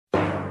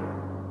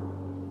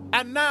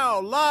And now,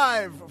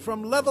 live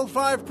from Level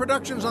 5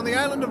 Productions on the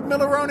island of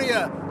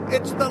Milleronia,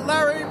 it's The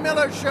Larry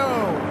Miller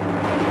Show.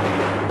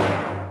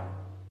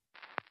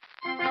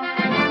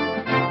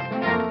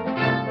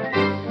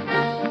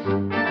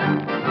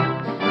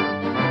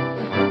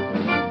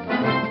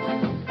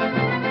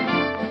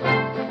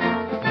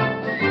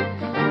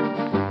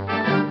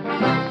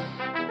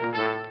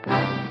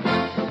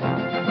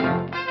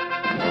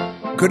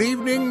 Good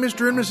evening,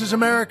 Mr. and Mrs.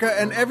 America,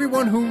 and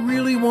everyone who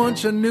really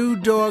wants a new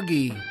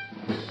doggie.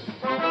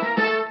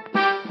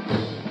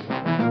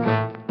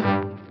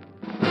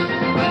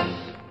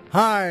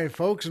 Hi,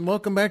 folks, and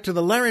welcome back to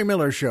the Larry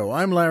Miller Show.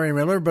 I'm Larry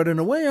Miller, but in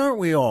a way, aren't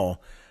we all?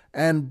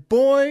 And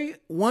boy,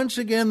 once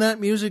again,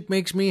 that music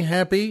makes me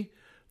happy.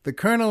 The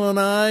Colonel and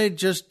I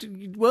just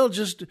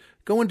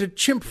go into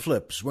chimp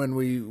flips when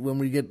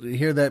we get to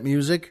hear that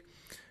music,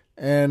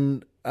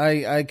 and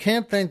I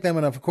can't thank them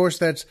enough. Of course,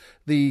 that's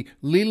the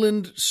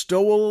Leland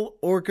Stowell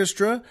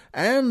Orchestra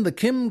and the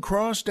Kim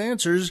Cross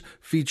Dancers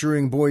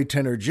featuring boy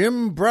tenor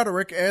Jim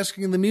Broderick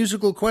asking the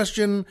musical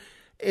question,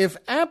 if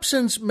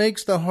absence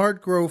makes the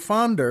heart grow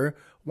fonder,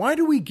 why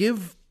do we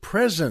give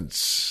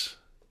presents?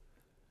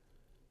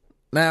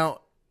 Now,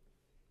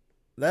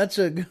 that's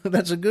a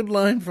good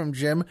line from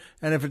Jim,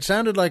 and if it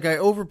sounded like I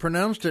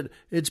overpronounced it,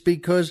 it's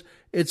because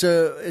it's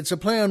a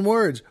play on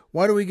words.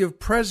 Why do we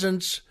give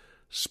presents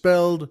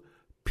spelled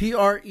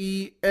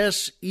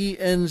Presence?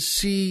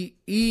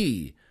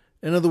 In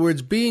other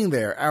words, being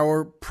there,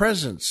 our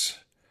presence.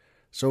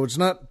 So it's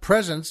not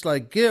presents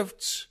like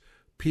gifts,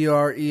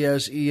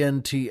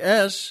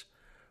 Presents,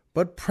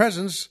 but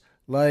presence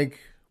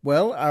like,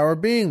 well, our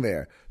being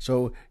there.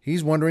 So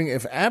he's wondering,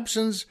 if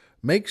absence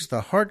makes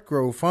the heart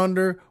grow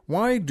fonder,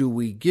 why do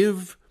we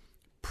give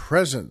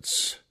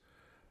presents?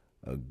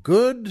 A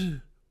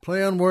good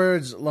play on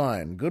words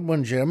line. Good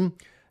one, Jim.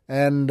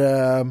 And,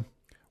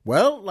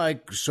 well,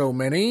 like so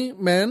many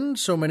men,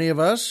 so many of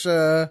us,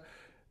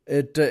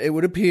 it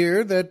would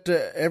appear that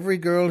every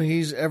girl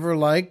he's ever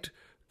liked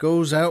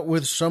goes out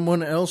with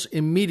someone else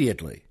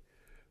immediately.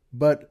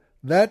 But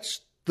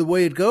that's the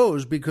way it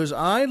goes, because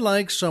I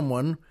like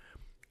someone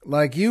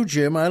like you,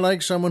 Jim. I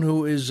like someone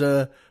who is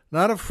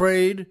not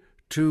afraid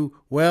to,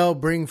 well,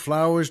 bring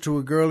flowers to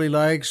a girl he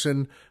likes,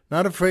 and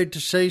not afraid to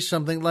say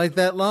something like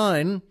that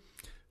line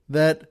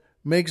that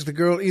makes the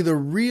girl either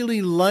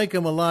really like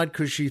him a lot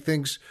because she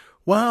thinks,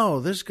 wow,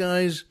 this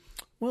guy's,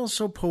 well,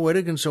 so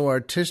poetic and so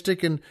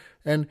artistic, and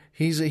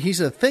he's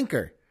a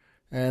thinker.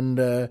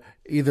 And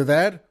either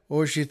that,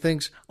 or she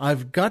thinks,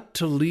 I've got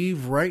to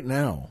leave right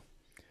now.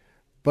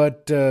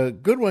 But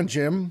good one,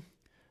 Jim.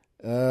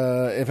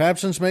 If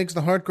absence makes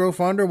the heart grow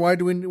fonder, why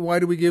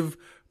do we give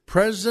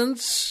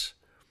presents?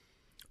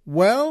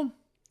 Well,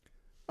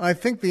 I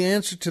think the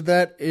answer to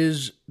that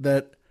is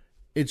that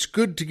it's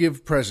good to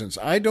give presents.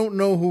 I don't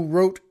know who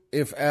wrote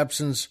If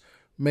Absence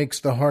Makes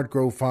the Heart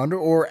Grow Fonder,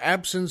 or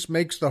Absence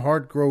Makes the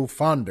Heart Grow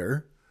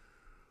Fonder.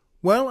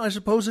 Well, I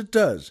suppose it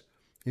does.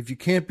 If you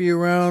can't be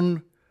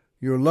around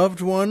your loved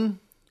one,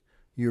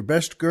 your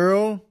best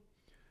girl,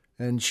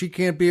 and she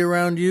can't be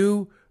around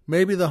you,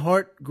 maybe the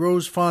heart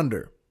grows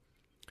fonder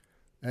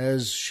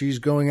as she's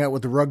going out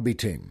with the rugby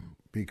team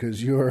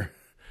because you're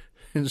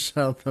in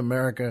South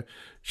America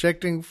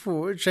checking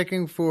for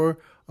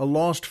a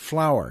lost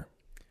flower.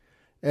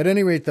 At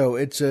any rate, though,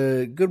 it's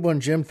a good one,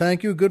 Jim.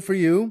 Thank you. Good for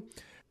you.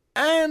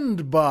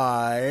 And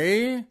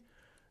by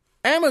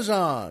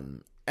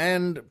Amazon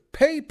and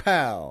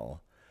PayPal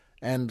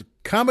and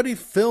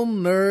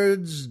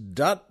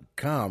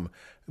ComedyFilmNerds.com.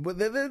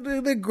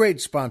 They're great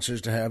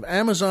sponsors to have.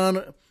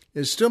 Amazon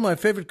is still my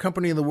favorite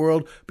company in the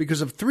world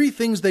because of three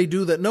things they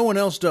do that no one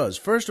else does.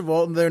 First of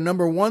all, their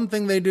number one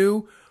thing they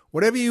do,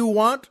 whatever you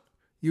want,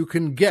 you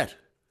can get.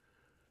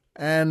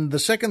 And the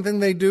second thing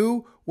they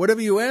do,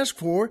 whatever you ask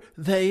for,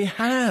 they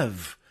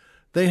have.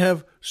 They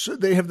have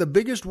the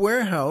biggest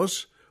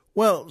warehouse,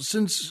 well,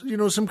 since,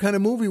 some kind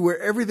of movie where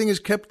everything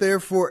is kept there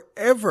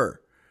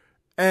forever.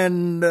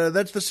 And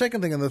that's the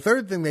second thing. And the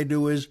third thing they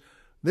do is,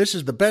 this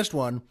is the best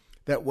one,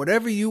 that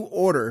whatever you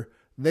order,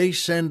 they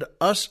send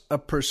us a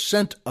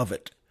 % of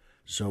it.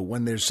 So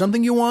when there's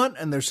something you want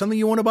and there's something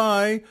you want to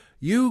buy,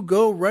 you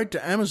go right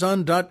to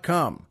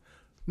Amazon.com.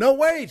 No,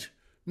 wait!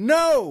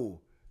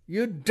 No!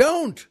 You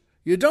don't!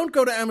 You don't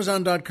go to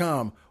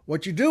Amazon.com.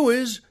 What you do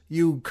is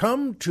you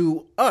come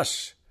to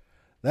us.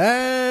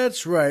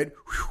 That's right.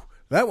 Whew,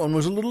 that one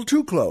was a little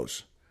too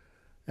close.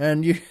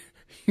 And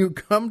you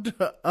come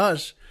to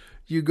us.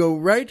 You go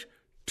right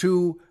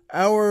to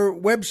our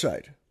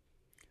website.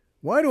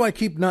 Why do I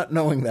keep not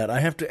knowing that?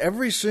 I have to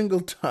every single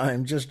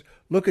time just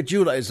look at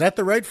you. Is that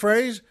the right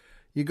phrase?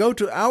 You go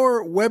to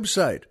our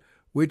website,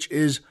 which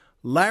is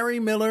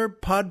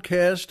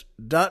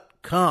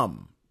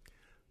LarryMillerPodcast.com.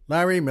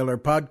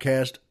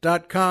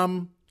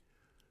 LarryMillerPodcast.com.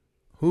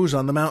 Who's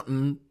on the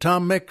mountain?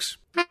 Tom Mix.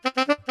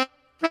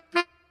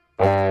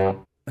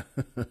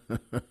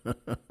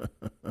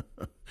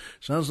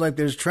 Sounds like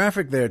there's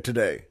traffic there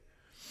today.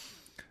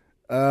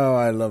 Oh,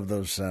 I love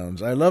those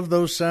sounds. I love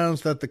those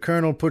sounds that the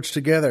Colonel puts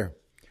together.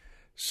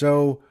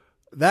 So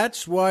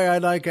that's why I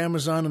like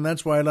Amazon, and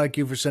that's why I like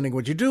you for sending.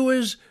 What you do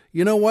is,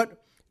 you know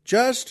what?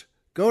 Just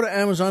go to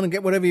Amazon and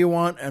get whatever you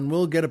want, and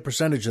we'll get a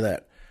percentage of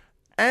that.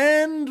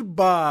 And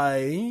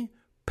by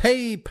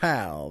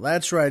PayPal.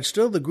 That's right,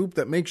 still the group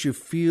that makes you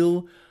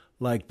feel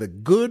like the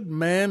good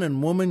man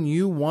and woman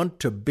you want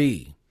to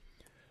be.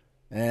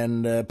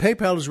 And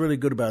PayPal is really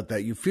good about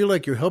that. You feel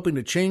like you're helping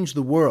to change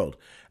the world.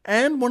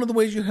 And one of the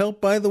ways you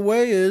help, by the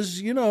way,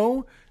 is,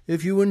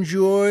 if you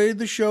enjoy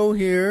the show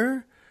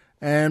here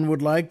and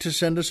would like to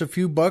send us a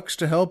few bucks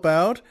to help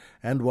out,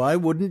 and why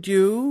wouldn't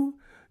you?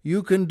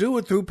 You can do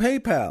it through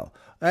PayPal.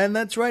 And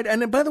that's right.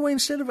 And by the way,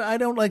 I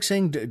don't like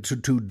saying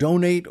to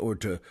donate or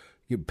to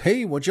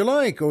pay what you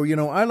like. Or,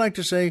 I like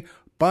to say,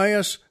 buy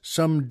us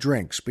some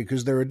drinks,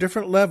 because there are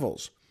different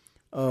levels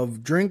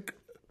of drink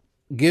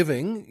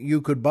giving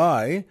you could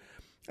buy.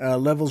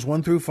 Levels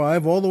 1 through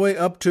 5, all the way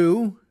up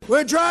to...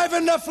 We're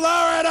driving to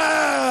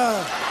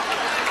Florida!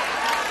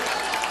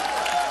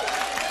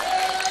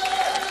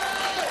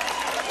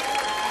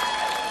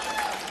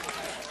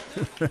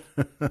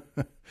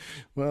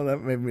 Well,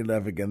 that made me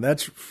laugh again.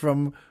 That's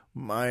from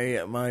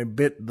my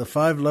bit, The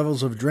 5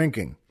 Levels of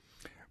Drinking.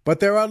 But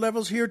there are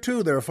levels here,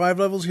 too. There are 5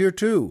 levels here,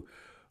 too.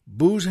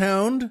 Booze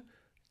Hound,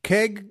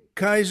 Keg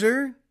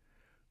Kaiser,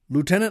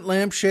 Lieutenant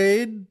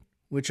Lampshade,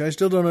 which I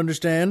still don't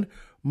understand,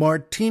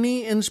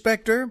 Martini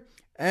Inspector,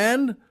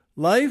 and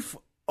Life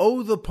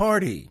O' the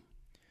Party.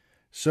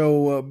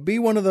 So be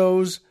one of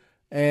those,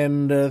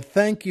 and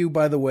thank you,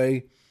 by the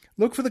way.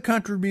 Look for the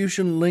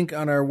contribution link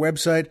on our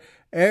website.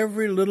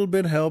 Every little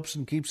bit helps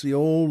and keeps the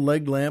old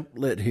leg lamp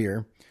lit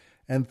here.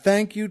 And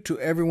thank you to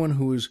everyone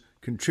who has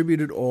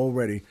contributed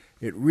already.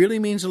 It really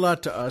means a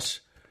lot to us.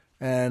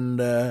 And,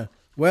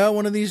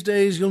 one of these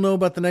days you'll know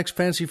about the next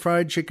fancy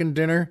fried chicken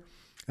dinner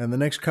and the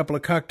next couple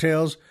of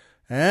cocktails.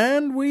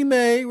 And we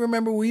may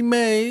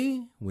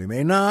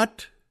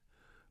not,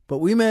 but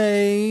we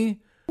may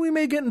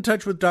get in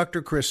touch with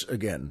Dr. Chris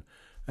again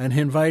and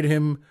invite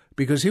him,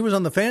 because he was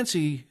on the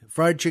fancy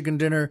fried chicken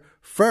dinner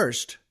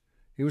first.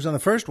 He was on the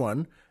first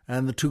one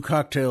and the 2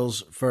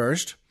 cocktails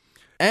first.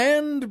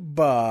 And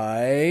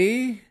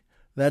by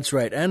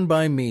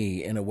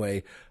me, in a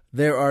way,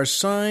 there are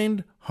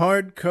signed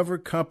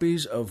hardcover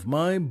copies of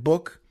my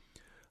book,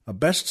 a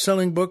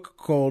best-selling book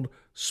called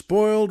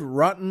Spoiled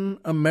Rotten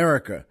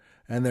America.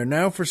 And they're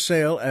now for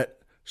sale at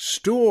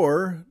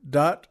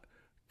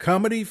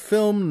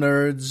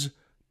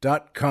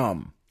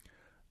store.comedyfilmnerds.com.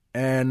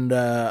 And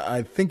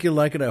I think you'll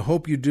like it. I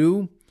hope you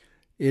do.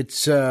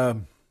 It's a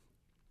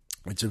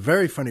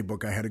very funny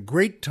book. I had a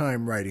great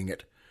time writing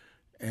it,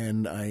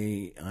 and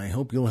I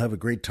hope you'll have a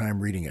great time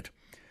reading it.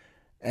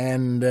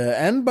 And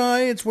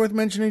it's worth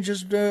mentioning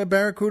just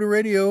Barracuda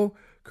Radio,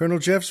 Colonel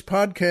Jeff's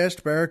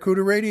podcast,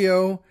 Barracuda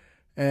Radio,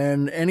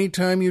 and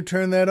anytime you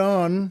turn that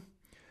on,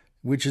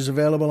 which is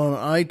available on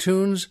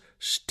iTunes,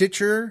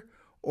 Stitcher,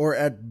 or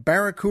at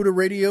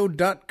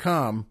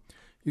barracudaradio.com,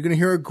 you're going to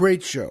hear a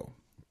great show.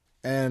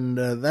 And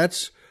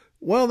that's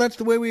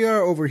the way we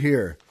are over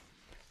here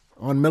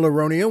on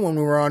Milleronia when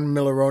we're on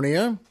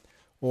Milleronia,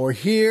 or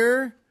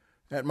here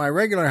at my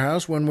regular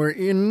house when we're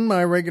in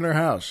my regular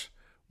house,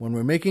 when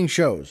we're making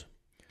shows.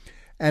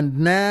 And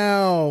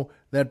now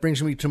that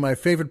brings me to my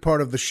favorite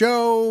part of the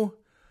show,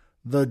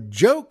 the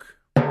joke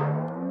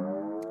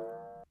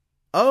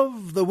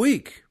of the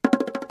week.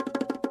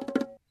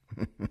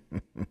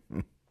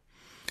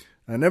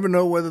 I never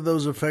know whether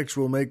those effects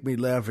will make me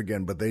laugh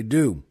again, but they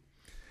do.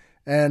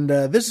 And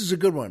this is a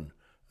good one.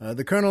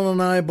 The Colonel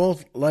and I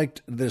both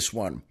liked this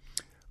one.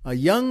 A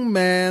young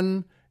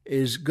man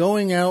is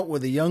going out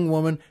with a young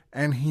woman,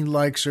 and he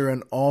likes her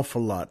an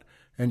awful lot,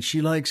 and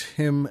she likes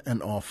him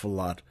an awful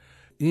lot.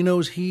 He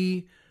knows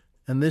he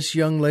and this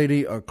young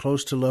lady are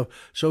close to love,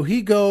 so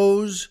he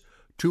goes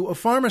to a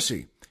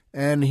pharmacy,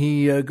 and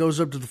he goes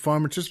up to the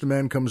pharmacist. The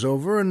man comes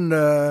over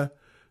and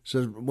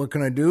says, "What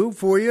can I do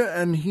for you?"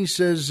 And he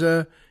says,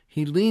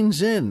 he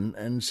leans in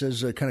and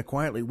says kind of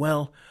quietly,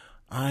 "Well,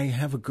 I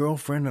have a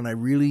girlfriend, and I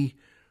really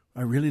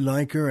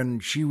like her,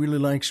 and she really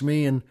likes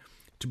me, and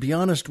to be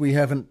honest, we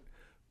haven't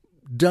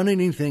done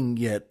anything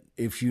yet,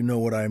 if you know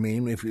what I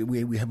mean. If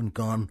we haven't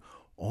gone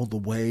all the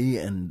way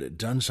and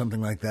done something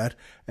like that,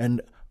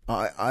 and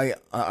I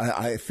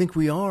think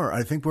we are.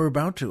 I think we're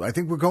about to. I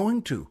think we're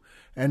going to,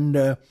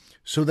 and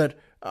so that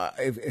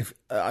if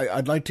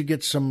I'd like to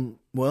get some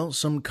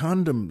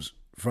condoms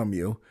from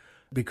you,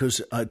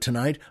 because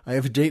tonight I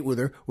have a date with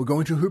her. We're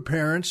going to her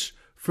parents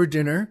for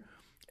dinner,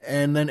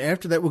 and then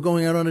after that we're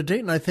going out on a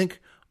date, and I think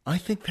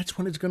that's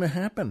when it's going to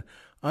happen.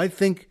 I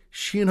think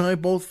she and I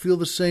both feel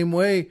the same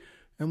way,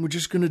 and we're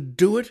just going to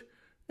do it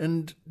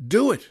and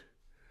do it."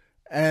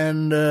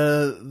 And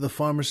the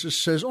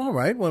pharmacist says, "All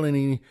right." Well, and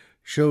he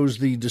shows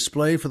the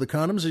display for the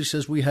condoms. He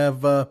says, "We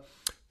have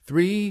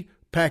 3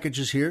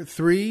 packages here,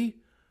 3,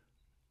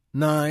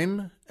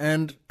 9,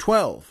 and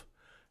 12.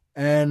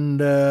 And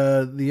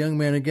the young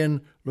man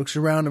again looks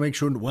around to make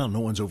sure,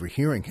 no one's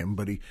overhearing him,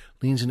 but he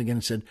leans in again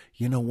and said,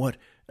 "You know what?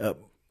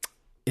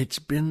 It's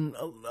been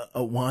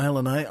a while,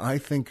 and I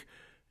think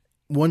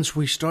once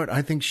we start,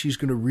 I think she's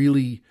going to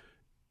really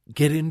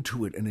get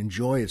into it and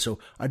enjoy it. So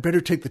I'd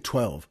better take the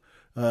 12.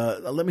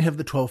 Let me have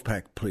the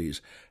 12-pack,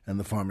 please. And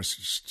the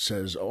pharmacist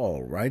says,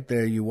 all right,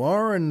 there you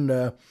are. And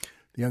the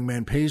young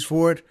man pays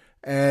for it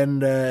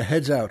and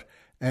heads out.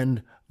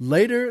 And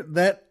later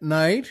that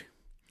night,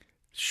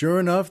 sure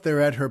enough, they're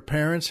at her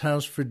parents'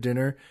 house for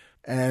dinner.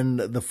 And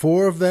the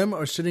four of them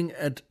are sitting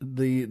at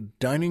the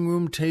dining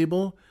room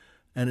table.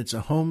 And it's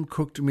a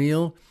home-cooked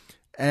meal.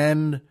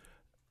 And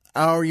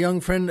our young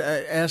friend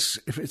asks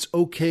if it's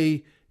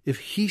okay if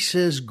he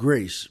says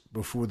grace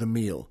before the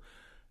meal.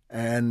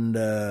 And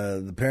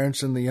the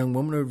parents and the young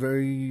woman are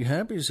very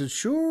happy. He says,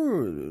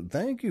 sure,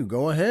 thank you,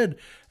 go ahead.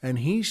 And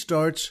he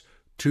starts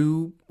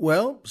to,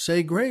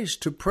 say grace,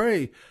 to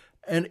pray.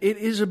 And it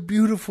is a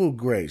beautiful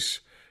grace.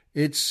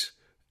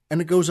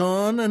 And it goes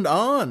on and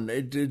on.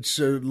 It's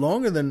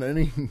longer than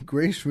any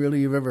grace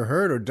really you've ever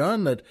heard or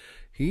done, that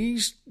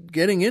he's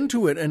getting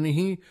into it. And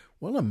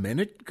a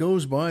minute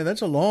goes by.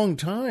 That's a long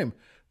time.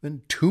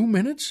 Then 2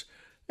 minutes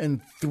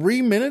and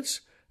 3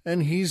 minutes.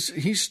 And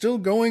he's still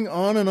going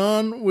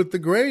on with the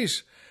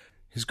grace.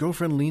 His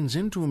girlfriend leans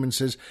into him and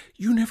says,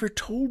 you never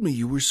told me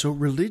you were so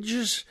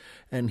religious.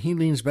 And he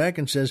leans back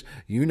and says,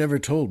 you never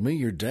told me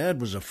your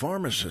dad was a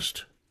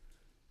pharmacist.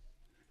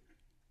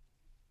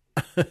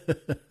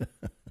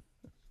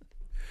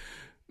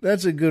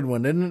 That's a good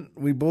one, isn't it?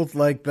 We both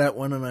like that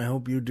one, and I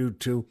hope you do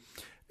too.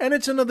 And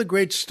it's another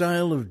great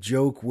style of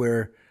joke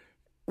where,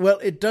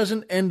 it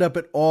doesn't end up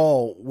at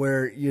all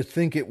where you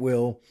think it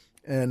will.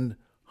 And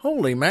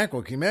holy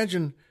mackerel, can you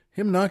imagine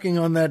him knocking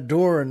on that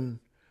door and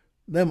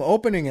them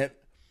opening it,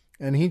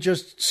 and he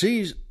just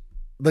sees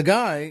the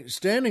guy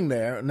standing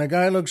there, and the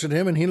guy looks at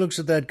him, and he looks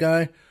at that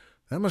guy.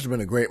 That must have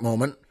been a great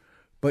moment.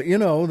 But,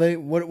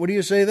 what do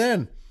you say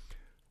then?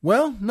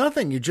 Well,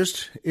 nothing.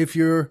 If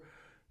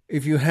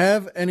you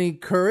have any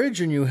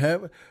courage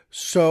and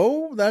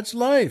so that's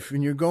life,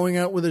 and you're going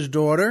out with his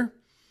daughter,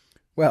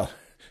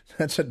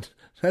 that's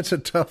a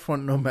tough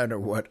one no matter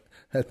what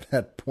at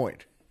that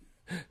point.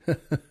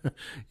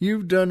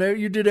 You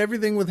did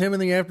everything with him in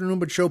the afternoon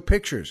but show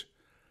pictures.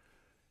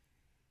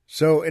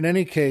 So in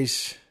any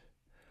case,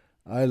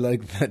 I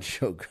like that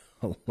joke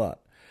a lot.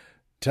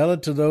 Tell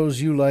it to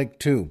those you like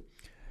too.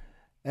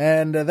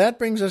 And that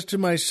brings us to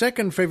my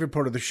second favorite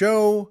part of the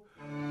show,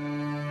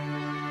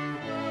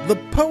 the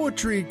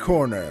Poetry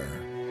Corner.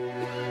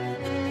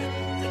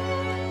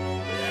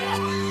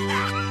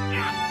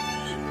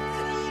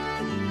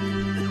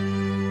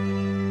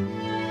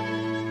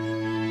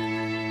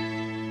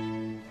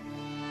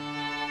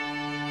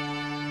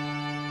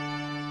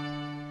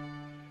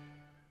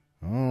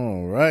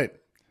 Right.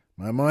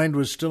 My mind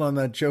was still on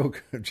that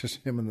joke of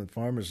just him and the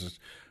pharmacist.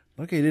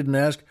 Lucky he didn't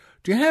ask,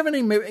 do you have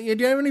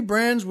any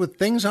brands with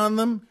things on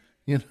them?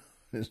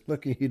 It's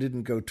lucky he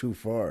didn't go too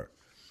far.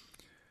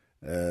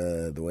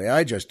 The way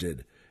I just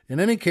did. In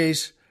any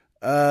case,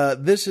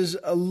 this is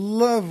a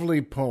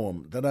lovely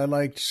poem that I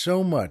liked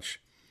so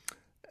much.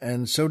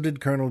 And so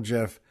did Colonel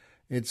Jeff.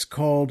 It's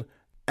called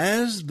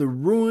As the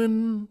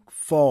Ruin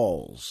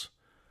Falls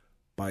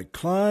by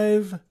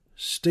Clive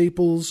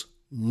Staples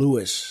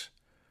Lewis.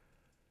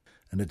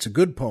 And it's a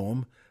good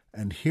poem,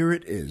 and here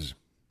it is.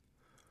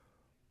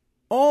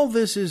 All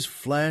this is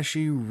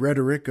flashy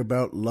rhetoric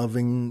about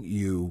loving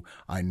you.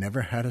 I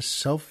never had a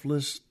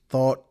selfless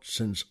thought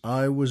since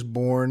I was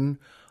born.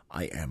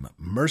 I am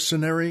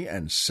mercenary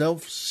and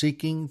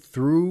self-seeking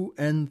through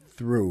and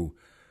through.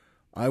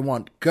 I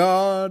want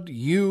God,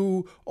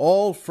 you,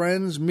 all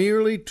friends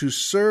merely to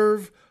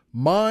serve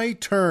my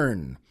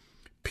turn.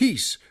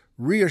 Peace,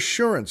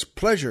 reassurance,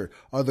 pleasure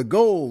are the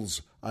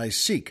goals I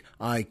seek.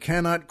 I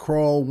cannot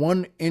crawl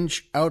 1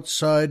 inch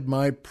outside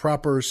my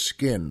proper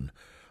skin.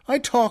 I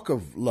talk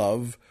of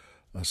love.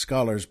 A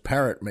scholar's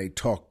parrot may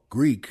talk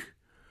Greek.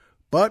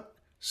 But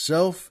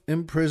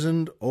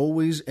self-imprisoned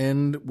always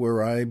end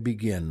where I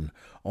begin.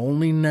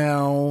 Only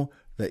now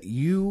that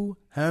you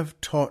have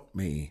taught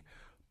me,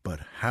 but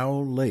how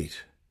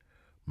late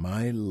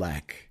my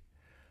lack.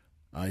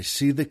 I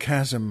see the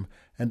chasm,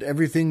 and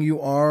everything you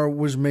are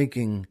was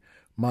making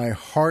my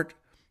heart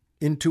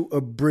into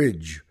a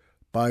bridge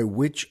by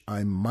which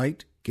I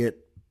might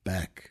get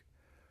back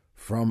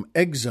from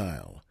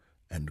exile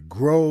and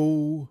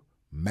grow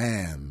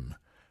man.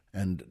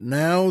 And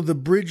now the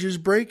bridge is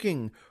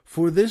breaking.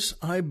 For this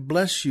I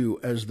bless you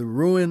as the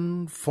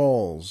ruin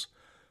falls.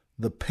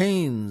 The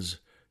pains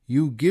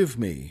you give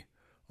me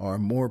are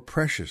more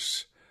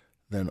precious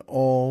than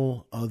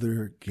all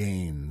other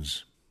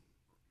gains.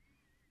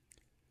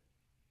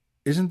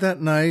 Isn't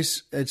that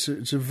nice? It's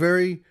a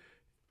very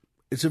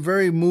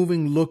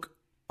moving look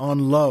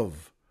on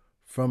love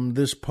from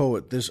this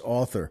poet, this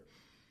author.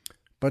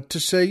 But to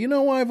say,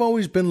 I've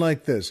always been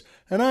like this,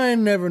 and I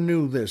never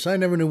knew this. I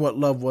never knew what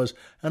love was,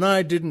 and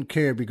I didn't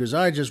care because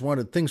I just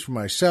wanted things for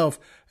myself,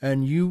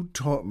 and you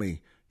taught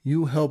me.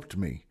 You helped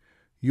me.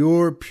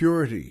 Your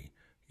purity,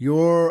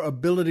 your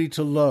ability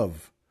to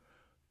love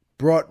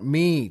brought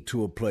me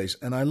to a place.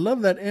 And I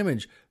love that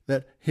image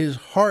that his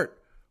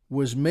heart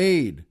was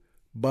made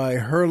by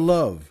her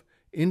love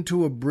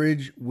into a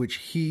bridge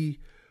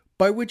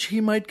by which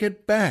he might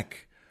get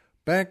back.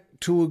 back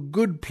to a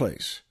good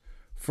place,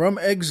 from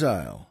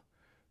exile.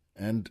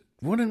 And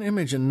what an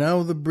image. And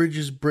now the bridge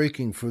is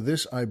breaking. For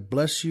this I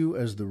bless you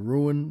as the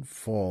ruin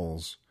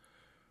falls.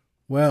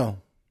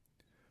 Well,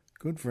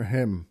 good for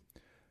him.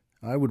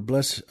 I would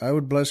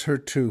bless her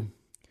too.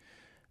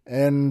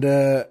 And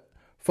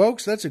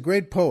folks, that's a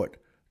great poet.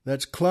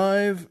 That's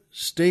Clive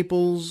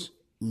Staples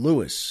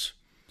Lewis.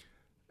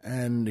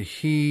 And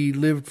he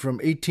lived from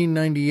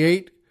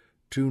 1898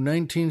 to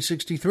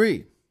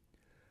 1963.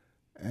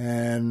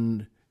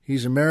 And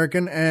he's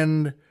American.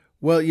 And,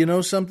 well, you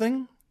know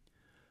something?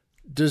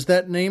 Does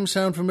that name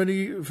sound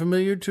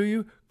familiar to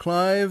you?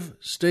 Clive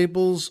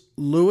Staples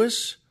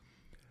Lewis?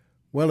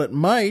 Well, it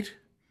might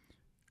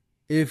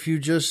if you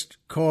just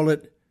call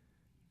it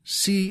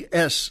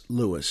C.S.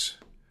 Lewis.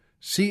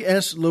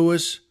 C.S.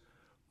 Lewis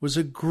was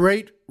a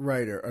great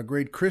writer, a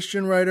great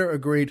Christian writer, a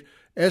great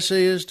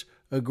essayist,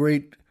 a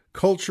great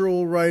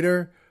cultural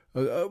writer,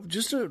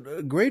 just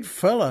a great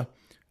fella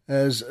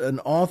as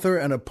an author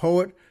and a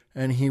poet,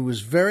 and he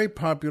was very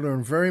popular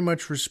and very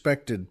much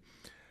respected.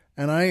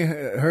 And I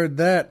heard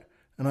that,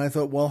 and I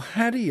thought, well,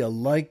 how do you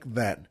like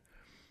that?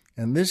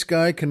 And this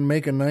guy can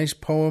make a nice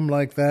poem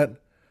like that.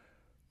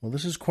 Well,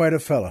 this is quite a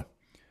fella.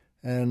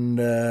 And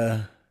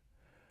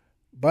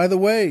by the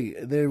way,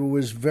 there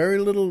was very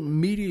little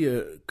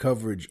media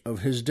coverage of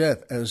his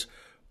death, as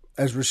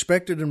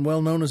respected and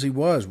well known as he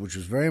was, which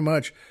was very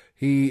much.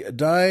 He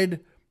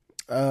died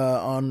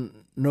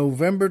on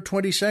November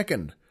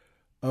 22nd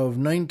of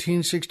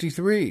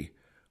 1963,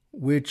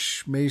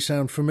 which may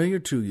sound familiar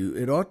to you.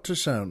 It ought to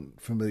sound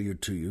familiar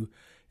to you.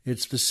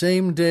 It's the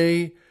same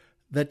day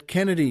that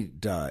Kennedy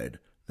died,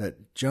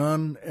 that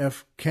John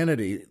F.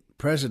 Kennedy,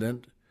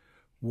 president,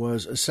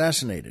 was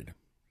assassinated.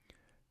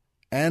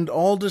 And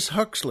Aldous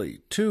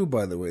Huxley, too,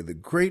 by the way, the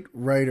great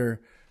writer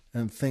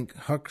and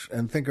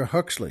thinker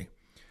Huxley.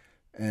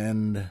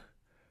 And,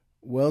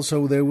 well,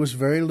 so there was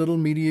very little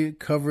media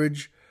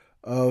coverage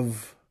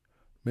of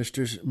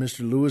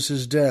Mr.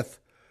 Lewis's death,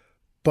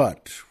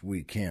 but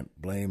we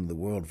can't blame the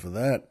world for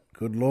that.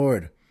 Good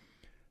Lord.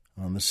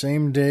 On the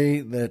same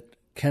day that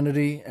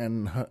Kennedy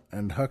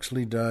and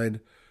Huxley died,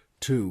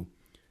 too.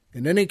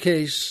 In any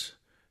case,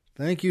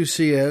 thank you,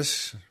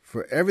 C.S.,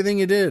 for everything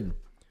you did,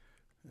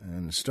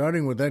 and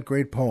starting with that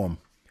great poem.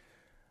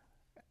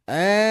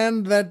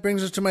 And that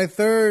brings us to my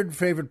third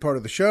favorite part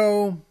of the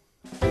show,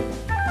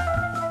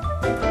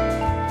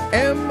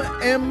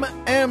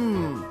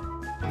 MMM,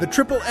 the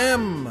Triple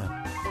M,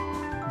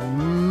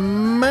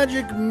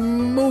 Magic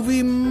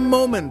Movie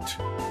Moment.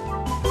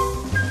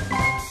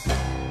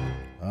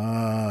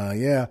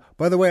 Yeah.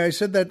 By the way, I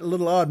said that a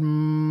little odd,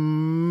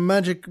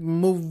 Magic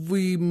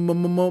Movie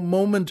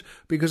Moment,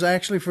 because I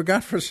actually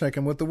forgot for a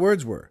second what the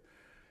words were.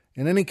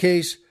 In any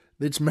case,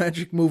 it's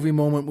Magic Movie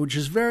Moment, which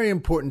is very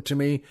important to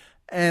me,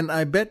 and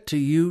I bet to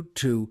you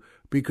too,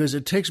 because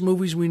it takes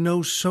movies we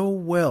know so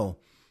well,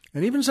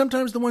 and even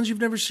sometimes the ones you've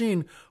never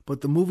seen,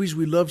 but the movies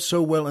we love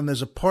so well, and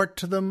there's a part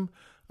to them,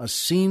 a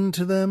scene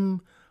to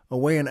them, a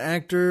way an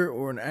actor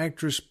or an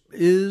actress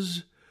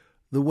is,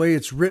 the way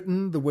it's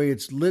written, the way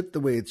it's lit, the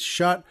way it's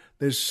shot.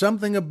 There's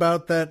something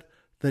about that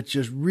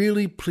just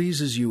really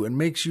pleases you and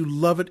makes you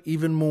love it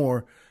even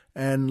more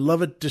and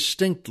love it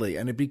distinctly.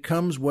 And it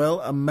becomes, well,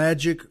 a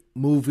magic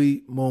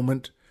movie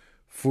moment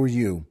for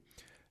you.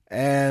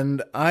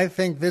 And I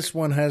think this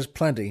one has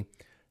plenty.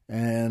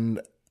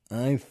 And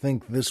I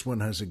think this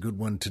one has a good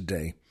one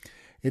today.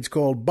 It's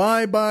called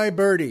Bye Bye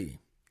Birdie.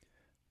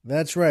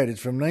 That's right. It's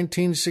from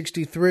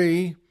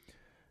 1963.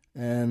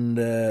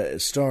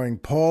 And starring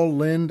Paul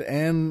Lynde,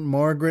 Ann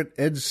Margaret,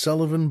 Ed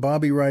Sullivan,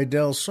 Bobby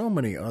Rydell, so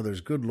many others.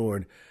 Good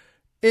Lord.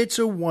 It's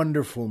a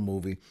wonderful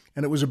movie.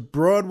 And it was a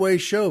Broadway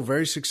show,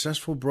 very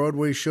successful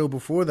Broadway show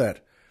before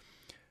that.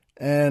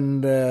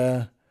 And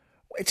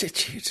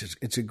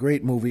it's a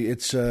great movie.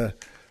 It's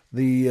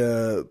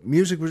the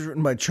music was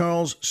written by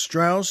Charles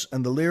Strauss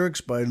and the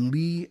lyrics by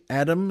Lee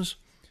Adams.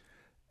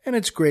 And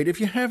it's great. If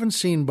you haven't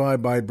seen Bye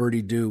Bye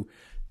Birdie, do.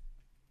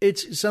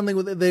 It's something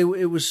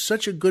it was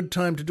such a good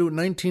time to do it in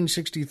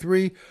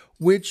 1963,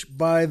 which,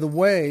 by the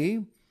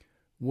way,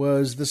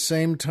 was the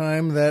same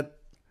time that,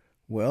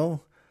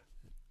 well,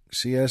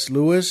 C.S.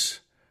 Lewis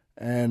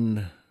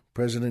and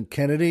President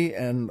Kennedy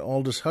and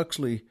Aldous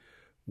Huxley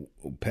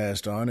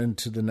passed on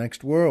into the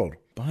next world.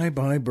 Bye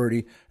Bye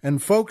Birdie.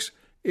 And folks,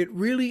 it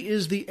really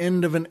is the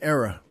end of an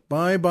era.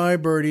 Bye Bye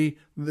Birdie.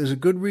 There's a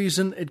good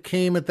reason it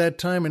came at that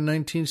time in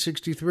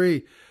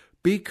 1963,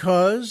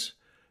 because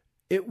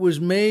it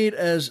was made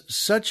as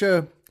such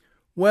a,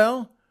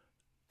 well,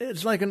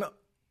 it's like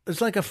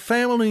a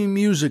family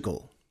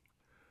musical.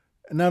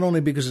 Not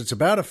only because it's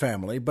about a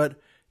family, but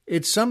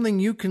it's something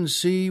you can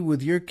see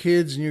with your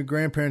kids and your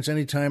grandparents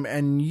anytime,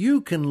 and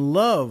you can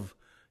love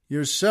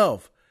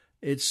yourself.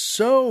 It's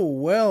so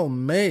well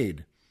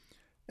made.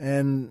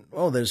 And,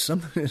 there's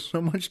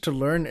so much to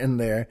learn in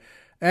there.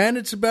 And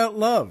it's about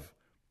love.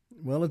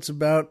 Well, it's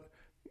about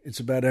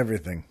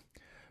everything.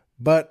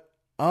 But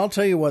I'll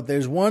tell you what,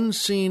 there's one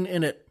scene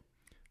in it.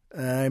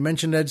 I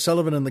mentioned Ed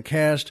Sullivan in the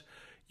cast.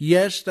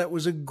 Yes, that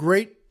was a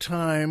great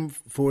time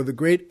for the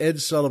great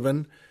Ed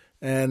Sullivan,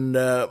 and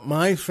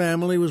my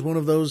family was one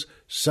of those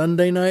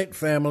Sunday night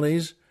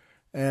families,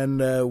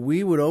 and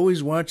we would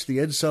always watch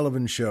the Ed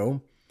Sullivan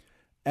Show.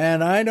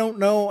 And I don't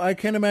know, I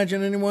can't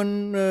imagine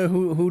anyone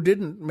who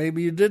didn't.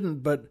 Maybe you didn't,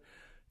 but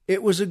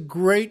it was a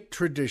great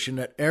tradition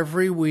that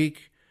every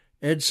week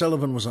Ed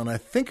Sullivan was on. I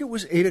think it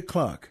was 8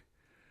 o'clock.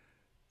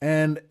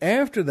 And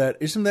after that,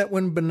 isn't that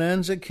when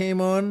Bonanza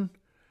came on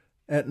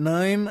at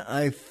 9?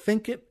 I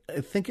think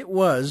it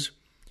was.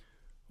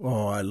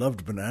 Oh, I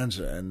loved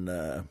Bonanza, and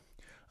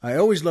I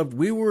always loved.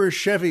 We were a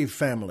Chevy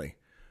family.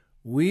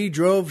 We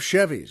drove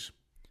Chevys.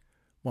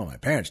 Well, my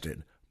parents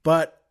did,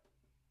 but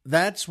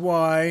that's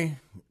why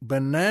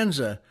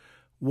Bonanza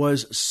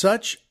was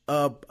such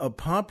a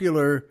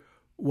popular.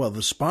 Well,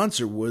 the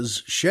sponsor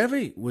was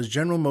Chevy, was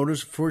General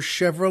Motors for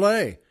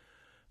Chevrolet,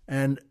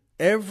 and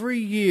every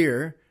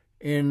year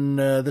in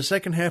the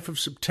second half of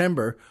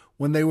September,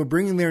 when they were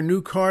bringing their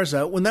new cars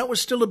out, when that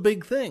was still a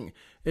big thing.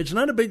 It's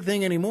not a big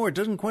thing anymore. It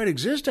doesn't quite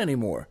exist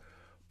anymore.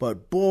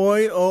 But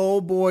boy,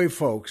 oh boy,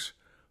 folks,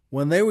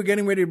 when they were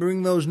getting ready to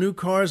bring those new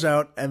cars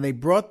out, and they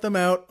brought them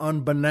out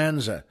on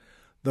Bonanza,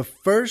 the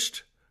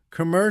first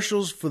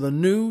commercials for the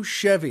new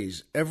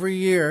Chevys every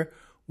year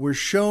were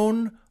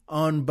shown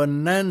on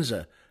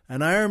Bonanza.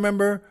 And I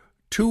remember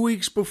 2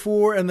 weeks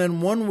before and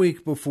then 1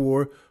 week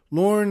before,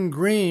 Lorne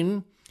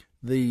Greene,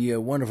 the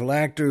wonderful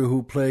actor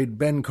who played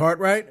Ben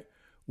Cartwright,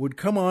 would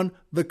come on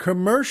the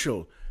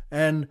commercial.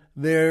 And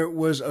there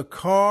was a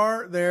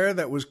car there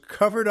that was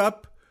covered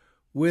up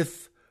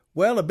with,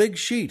 well, a big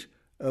sheet,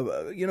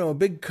 a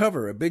big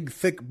cover, a big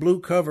thick blue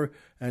cover.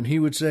 And he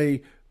would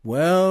say,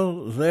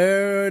 well,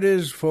 there it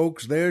is,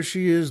 folks. There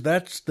she is.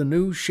 That's the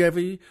new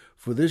Chevy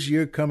for this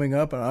year coming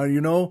up.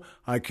 And,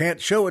 I can't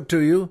show it to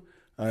you.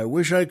 I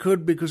wish I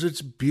could because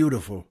it's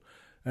beautiful.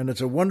 And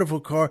it's a wonderful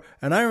car.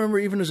 And I remember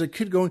even as a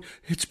kid going,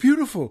 it's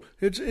beautiful.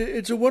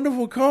 It's a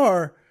wonderful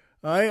car.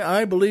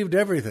 I believed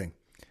everything.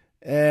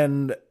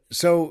 And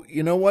so,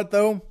 you know what,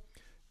 though?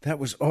 That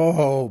was,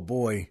 oh,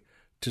 boy,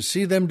 to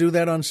see them do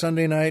that on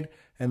Sunday night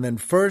and then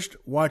first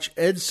watch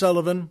Ed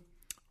Sullivan.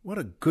 What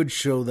a good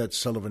show that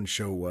Sullivan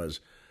Show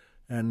was.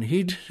 And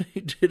he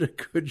did a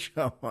good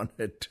job on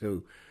it,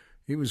 too.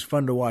 He was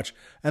fun to watch.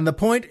 And the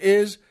point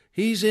is,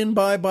 he's in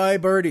Bye Bye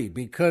Birdie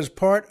because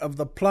part of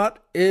the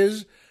plot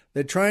is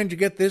they're trying to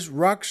get this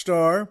rock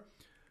star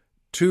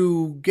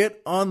to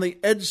get on the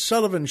Ed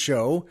Sullivan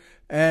Show,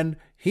 and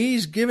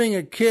he's giving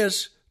a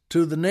kiss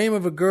to the name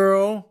of a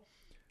girl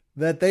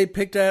that they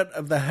picked out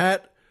of the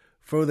hat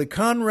for the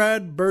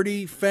Conrad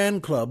Birdie fan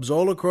clubs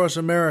all across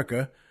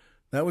America.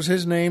 That was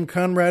his name,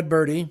 Conrad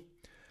Birdie.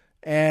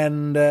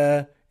 And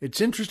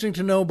it's interesting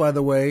to know, by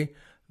the way,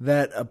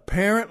 that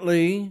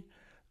apparently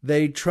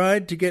they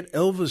tried to get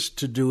Elvis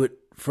to do it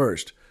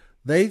first.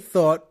 They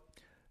thought,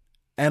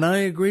 and I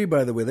agree,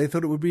 by the way, they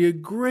thought it would be a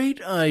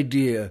great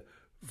idea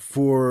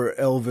for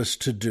Elvis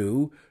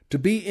to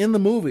be in the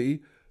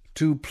movie,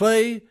 to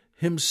play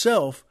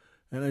himself.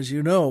 And as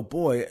you know,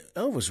 boy,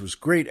 Elvis was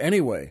great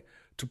anyway,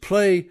 to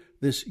play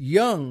this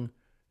young,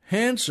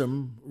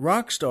 handsome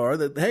rock star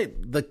that, hey,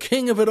 the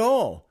king of it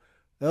all.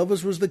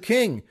 Elvis was the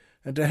king.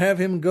 And to have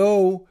him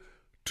go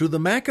to the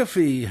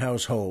McAfee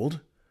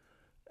household,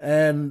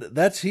 and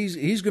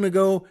he's going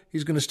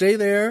to stay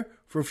there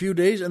for a few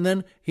days, and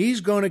then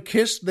he's going to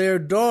kiss their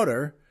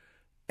daughter,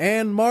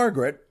 Ann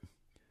Margaret.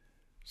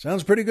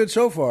 Sounds pretty good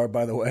so far,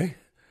 by the way.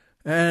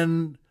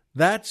 And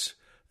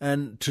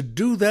to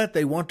do that,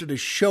 they wanted to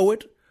show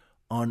it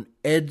on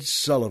Ed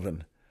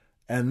Sullivan.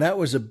 And that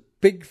was a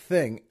big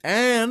thing.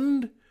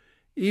 And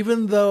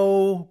even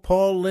though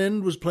Paul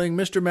Lynde was playing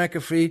Mr.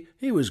 McAfee,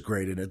 he was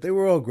great in it. They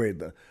were all great.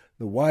 The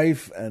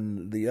wife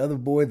and the other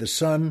boy, the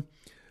son,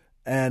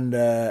 and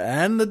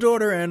the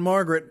daughter, Ann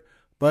Margaret.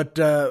 But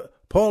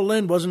Paul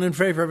Lynde wasn't in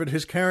favor of it.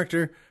 His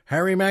character,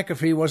 Harry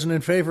McAfee, wasn't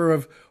in favor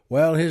of,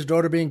 well, his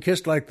daughter being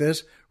kissed like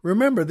this.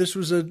 Remember, this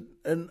was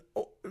an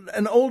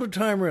older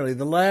time, really.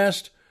 The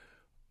last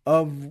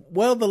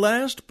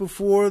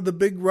before the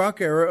big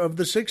rock era of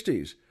the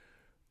 60s.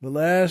 The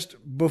last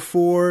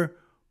before,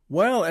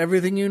 well,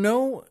 everything you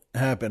know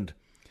happened.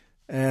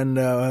 And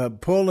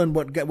Paul Lynde,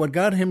 what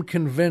got him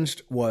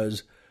convinced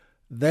was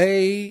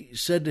they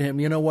said to him,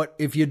 you know what,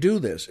 if you do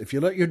this, if you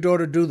let your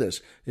daughter do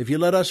this, if you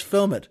let us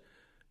film it,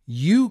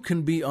 you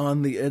can be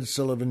on the Ed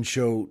Sullivan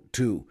Show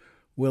too.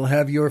 We'll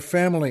have your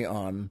family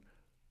on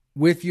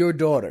with your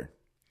daughter.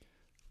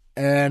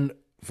 And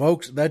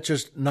folks, that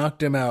just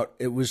knocked him out.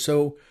 It was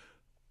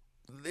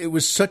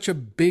such a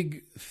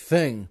big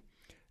thing.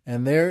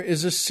 And there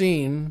is a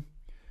scene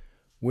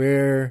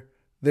where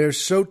they're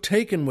so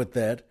taken with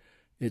that.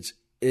 It's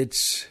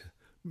Mr.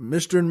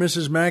 and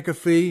Mrs.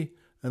 McAfee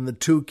and the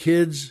two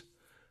kids,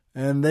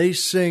 and they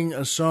sing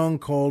a song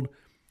called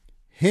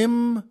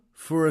Hymn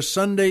for a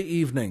Sunday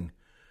Evening.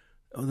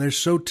 Oh, they're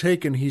so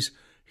taken. He's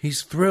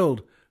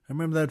thrilled. I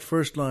remember that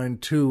first line,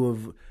 too,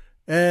 of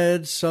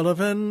Ed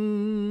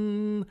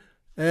Sullivan,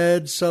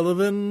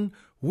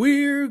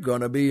 we're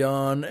gonna be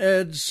on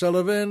Ed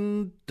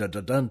Sullivan. Dun,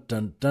 dun, dun,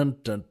 dun, dun,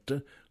 dun,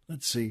 dun.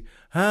 Let's see.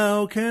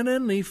 How can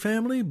any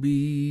family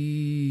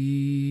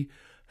be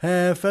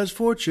half as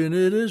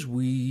fortunate as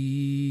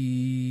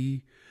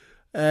we?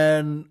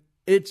 And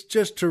it's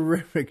just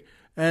terrific.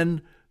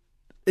 And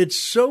it's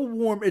so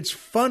warm. It's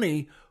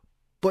funny,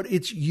 but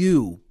it's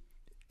you.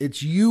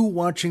 It's you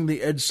watching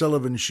the Ed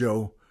Sullivan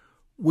Show.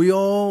 We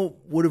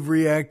all would have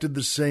reacted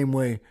the same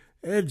way.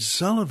 Ed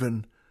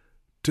Sullivan,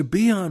 to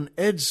be on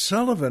Ed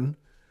Sullivan.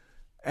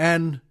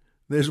 And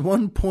there's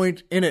one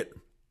point in it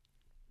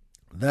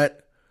that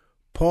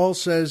Paul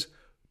says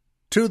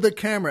to the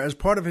camera, as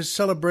part of his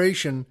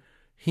celebration,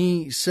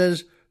 he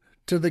says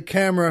to the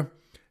camera,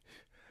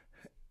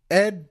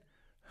 Ed,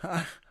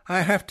 I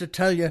have to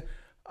tell you,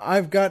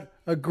 I've got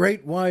a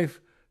great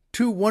wife,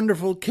 2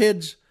 wonderful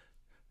kids,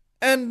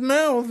 and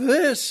now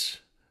this.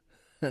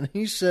 And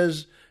he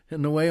says,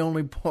 in the way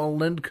only Paul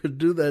Lynde could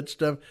do that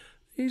stuff,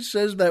 he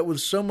says that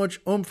with so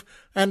much oomph,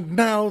 and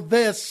now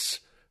this.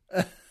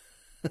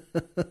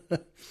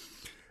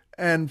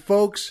 And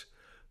folks,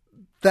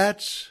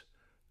 that's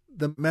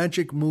the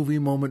magic movie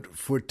moment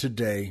for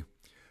today,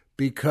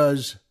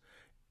 because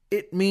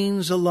it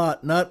means a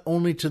lot, not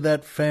only to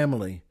that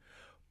family,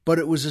 but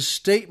it was a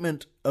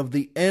statement of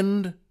the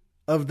end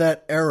of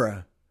that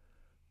era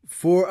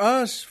for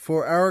us,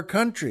 for our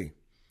country.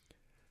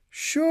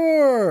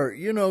 Sure,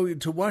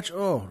 to watch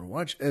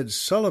Ed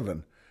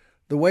Sullivan,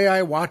 the way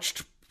I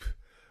watched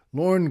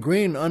Lorne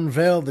Greene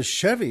unveil the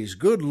Chevys,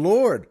 good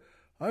Lord,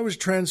 I was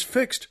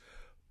transfixed.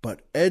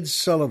 But Ed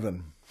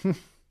Sullivan,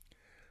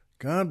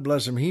 God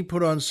bless him, he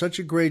put on such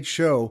a great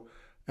show.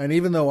 And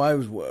even though I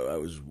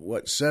was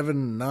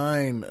 7,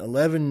 9,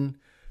 11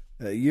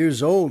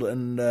 years old,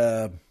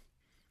 and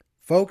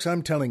folks,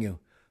 I'm telling you,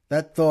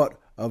 that thought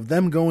of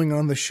them going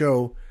on the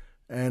show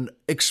and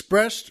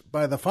expressed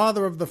by the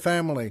father of the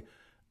family,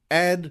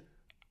 Ed,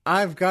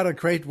 I've got a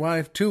great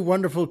wife, 2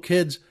 wonderful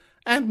kids,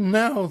 and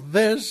now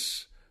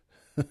this.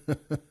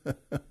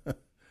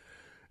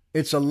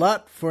 It's a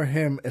lot for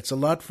him. It's a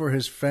lot for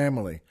his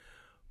family,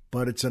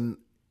 but it's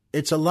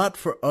a lot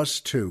for us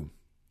too.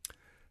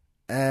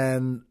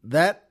 And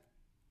that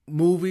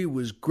movie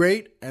was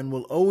great and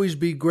will always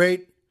be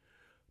great,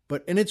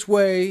 but in its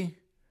way,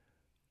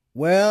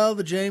 well,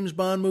 the James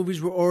Bond movies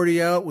were already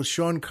out with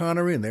Sean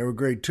Connery, and they were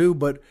great too,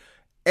 but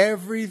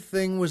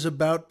everything was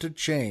about to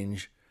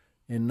change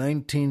in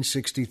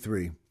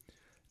 1963.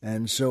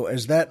 And so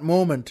as that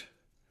moment,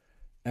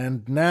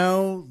 and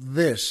now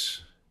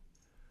this,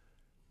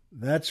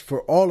 that's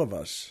for all of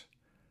us,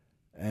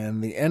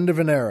 and the end of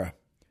an era.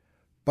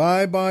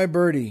 Bye Bye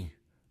Birdie,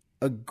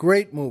 a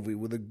great movie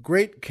with a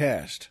great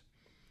cast.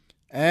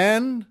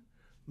 And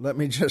let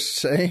me just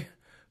say,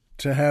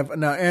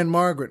 now Ann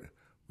Margaret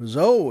was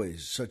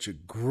always such a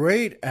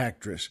great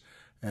actress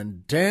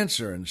and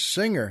dancer and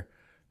singer,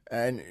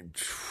 and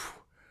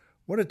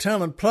what a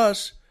talent.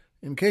 Plus,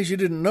 in case you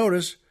didn't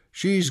notice,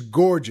 she's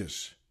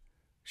gorgeous.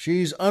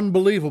 She's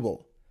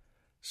unbelievable.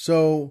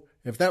 So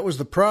if that was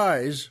the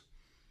prize,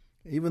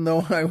 even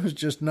though I was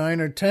just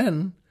 9 or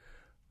 10,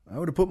 I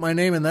would have put my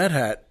name in that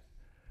hat.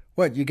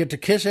 What, you get to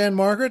kiss Ann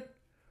Margaret?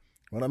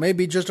 Well, it may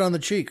be just on the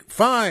cheek.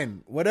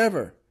 Fine,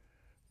 whatever.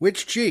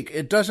 Which cheek?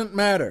 It doesn't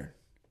matter.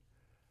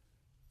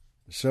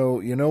 So,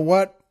 you know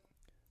what?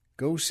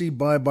 Go see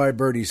Bye Bye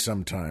Birdie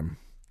sometime.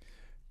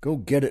 Go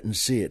get it and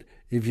see it.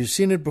 If you've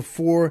seen it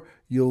before,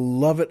 you'll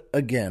love it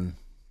again.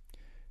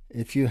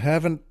 If you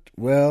haven't,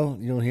 well,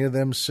 you'll hear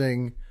them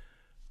sing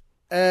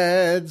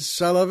Ed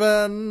Sullivan.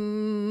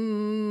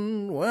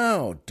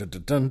 Wow. Dun,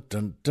 dun, dun,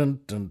 dun, dun,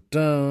 dun,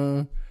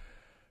 dun.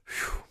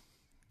 Whew.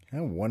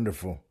 How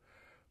wonderful.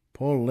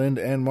 Paul Lynde,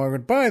 Ann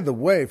Margaret. By the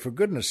way, for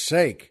goodness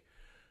sake,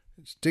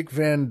 it's Dick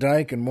Van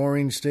Dyke and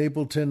Maureen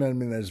Stapleton,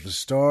 as the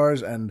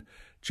stars, and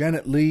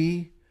Janet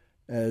Leigh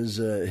as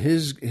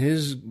his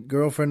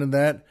girlfriend in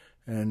that,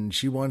 and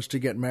she wants to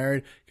get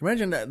married. Can you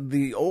imagine that,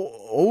 the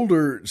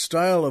older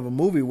style of a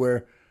movie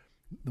where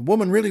the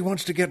woman really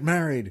wants to get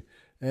married,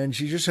 and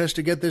she just has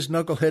to get this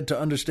knucklehead to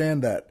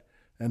understand that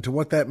and to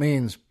what that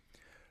means.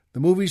 The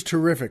movie's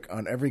terrific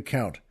on every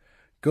count.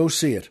 Go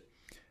see it.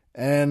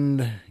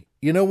 And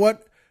you know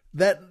what?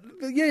 That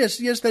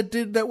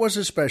was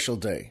a special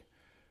day.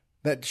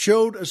 That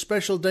showed a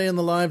special day in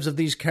the lives of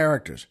these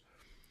characters.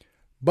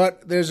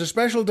 But there's a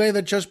special day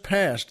that just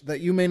passed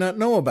that you may not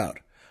know about.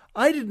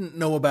 I didn't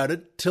know about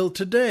it till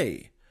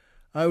today.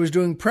 I was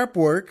doing prep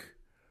work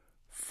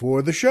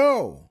for the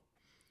show,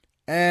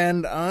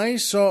 and I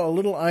saw a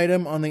little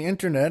item on the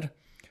internet.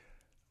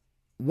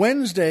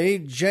 Wednesday,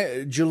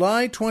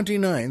 July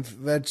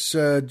 29th, that's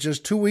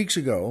just 2 weeks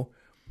ago,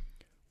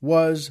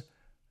 was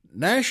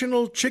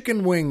National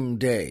Chicken Wing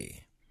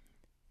Day.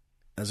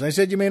 As I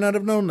said, you may not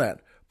have known that,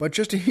 but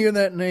just to hear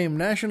that name,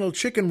 National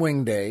Chicken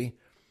Wing Day,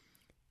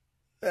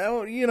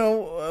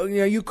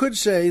 you could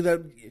say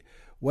that,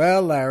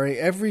 well, Larry,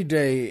 every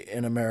day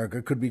in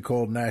America could be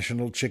called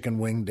National Chicken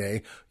Wing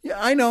Day. Yeah,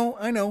 I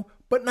know,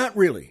 but not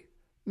really.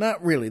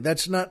 Not really.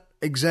 That's not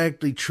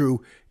exactly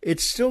true.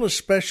 It's still a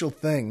special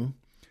thing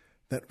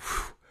that,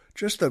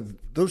 just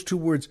those 2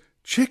 words,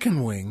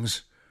 chicken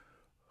wings,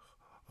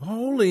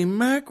 holy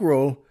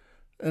mackerel,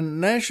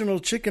 National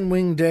Chicken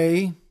Wing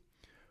Day.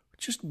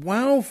 Just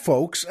wow,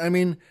 folks. I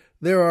mean,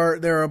 there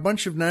are a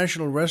bunch of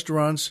national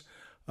restaurants.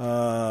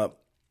 I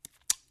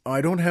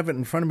don't have it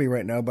in front of me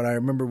right now, but I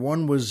remember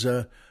one was,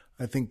 I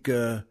think,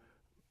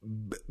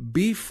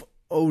 Beef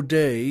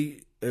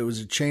O'Day. It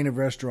was a chain of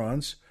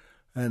restaurants,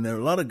 and there are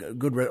a lot of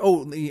good.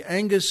 The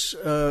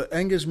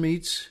Angus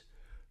meats,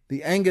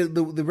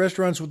 the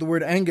restaurants with the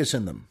word Angus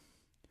in them,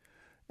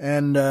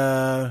 and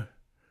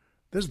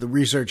this is the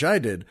research I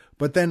did.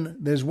 But then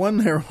there's one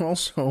there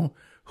also.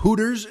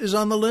 Hooters is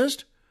on the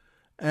list,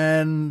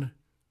 and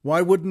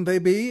why wouldn't they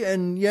be?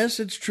 And yes,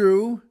 it's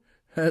true,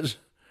 as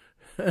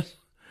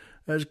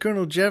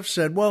Colonel Jeff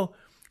said. Well,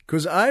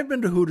 because I've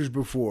been to Hooters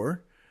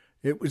before.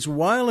 It was a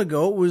while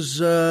ago. It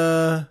was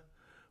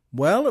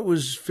it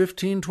was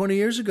 15, 20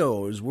 years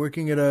ago. I was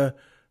working at a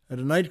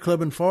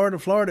nightclub in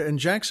Florida, in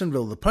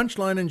Jacksonville, the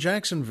Punchline in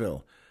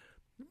Jacksonville.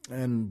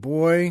 And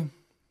boy,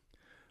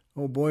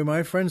 oh boy,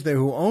 my friends there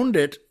who owned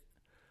it,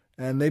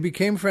 and they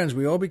became friends.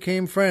 We all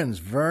became friends.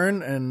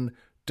 Vern and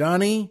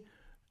Donnie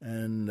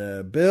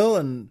and Bill,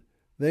 and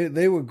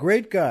they were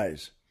great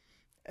guys.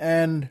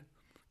 And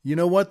you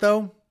know what,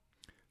 though?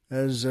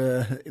 As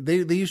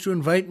they used to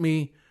invite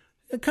me,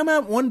 come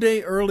out one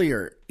day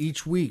earlier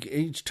each week,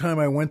 each time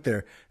I went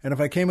there. And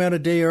if I came out a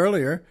day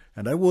earlier,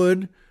 and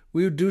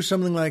we would do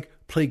something like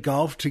play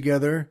golf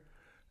together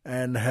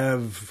and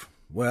have,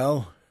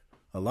 a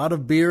lot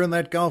of beer in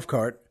that golf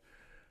cart.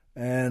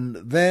 And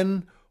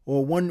then,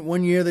 or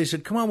one year they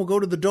said, come on, we'll go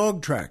to the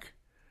dog track.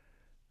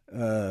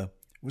 Was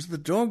it the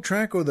dog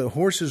track or the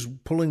horses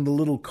pulling the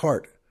little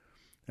cart?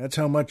 That's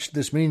how much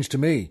this means to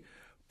me.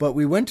 But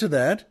we went to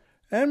that.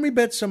 And we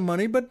bet some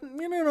money, but,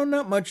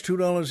 not much,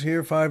 $2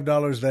 here,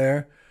 $5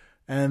 there.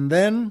 And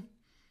then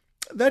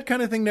that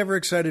kind of thing never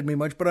excited me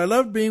much, but I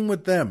loved being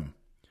with them.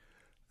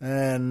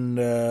 And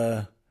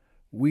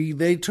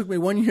they took me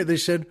one year, they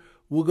said,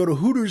 we'll go to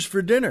Hooters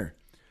for dinner.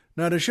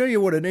 Now, to show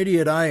you what an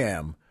idiot I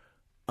am,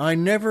 I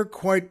never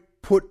quite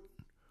put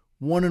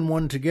one and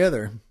one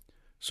together,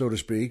 so to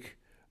speak,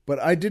 but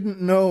I didn't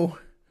know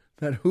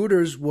that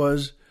Hooters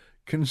was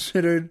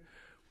considered,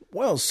 it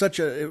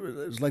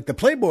was like the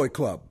Playboy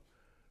Club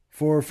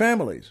for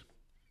families.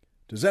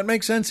 Does that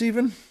make sense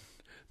even?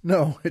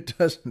 No, it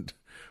doesn't.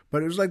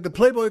 But it was like the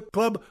Playboy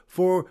Club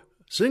for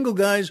single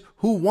guys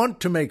who want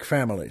to make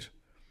families.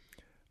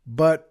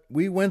 But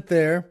we went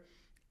there,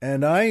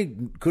 and I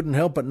couldn't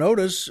help but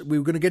notice we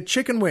were going to get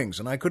chicken wings,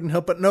 and I couldn't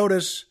help but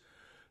notice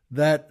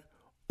that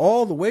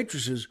all the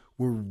waitresses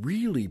were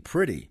really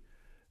pretty,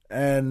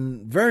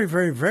 and very,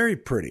 very, very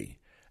pretty.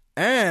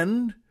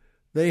 And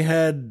they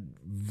had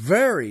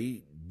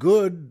very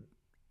good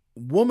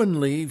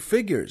womanly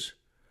figures,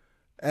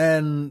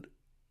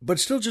 but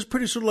still just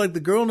pretty, sort of like the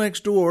girl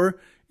next door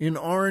in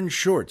orange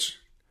shorts.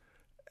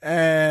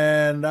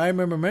 And I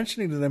remember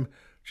mentioning to them,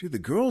 gee, the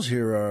girls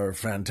here are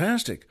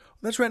fantastic.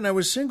 That's right, and I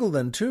was single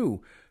then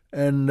too.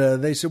 And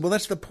they said, well,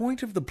 that's the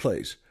point of the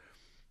place.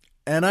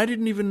 And I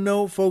didn't even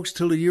know, folks,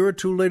 till a year or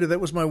two later. That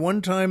was my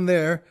one time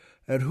there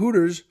at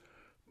Hooters,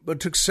 but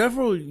it took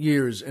several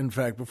years, in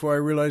fact, before I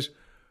realized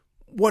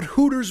what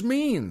Hooters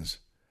means.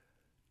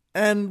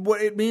 And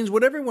what it means,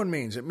 what everyone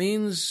means. It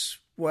means,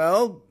 you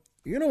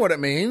know what it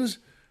means.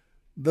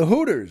 The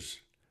Hooters.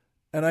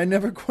 And I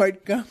never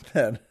quite got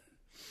that.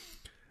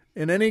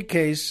 In any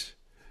case,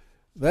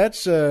 that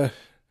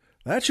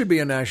should be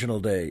a national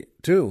day,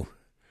 too.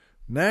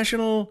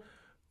 National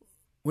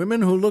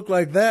Women Who Look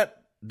Like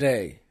That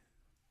Day.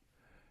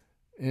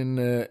 In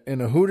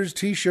a Hooters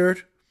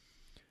t-shirt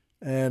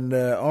and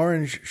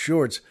orange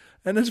shorts.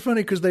 And it's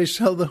funny because they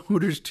sell the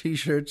Hooters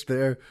t-shirts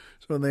there.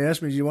 So when they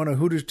asked me, do you want a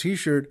Hooters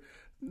t-shirt?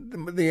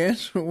 The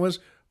answer was,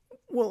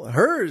 well,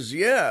 hers,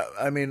 yeah.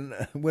 I mean,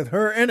 with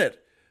her in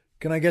it.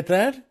 Can I get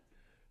that?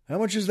 How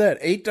much is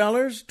that? $8?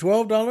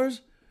 $12?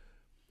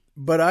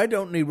 But I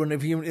don't need one.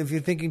 If you're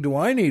thinking, do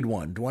I need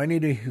one? Do I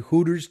need a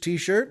Hooters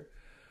t-shirt?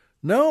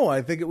 No,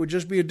 I think it would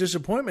just be a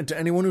disappointment to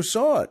anyone who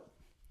saw it.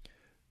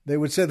 They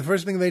would say, the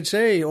first thing they'd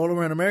say all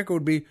around America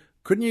would be,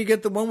 couldn't you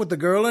get the one with the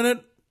girl in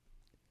it?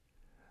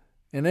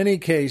 In any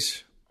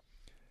case,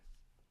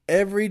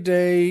 every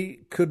day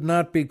could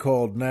not be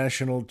called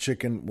National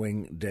Chicken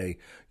Wing Day.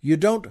 You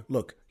don't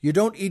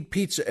eat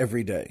pizza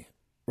every day,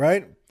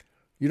 right?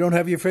 You don't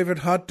have your favorite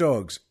hot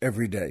dogs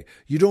every day.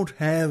 You don't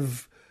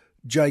have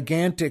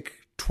gigantic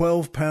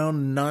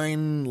 12-pound,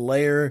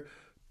 9-layer,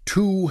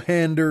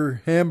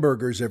 2-hander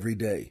hamburgers every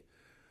day.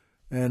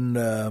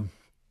 And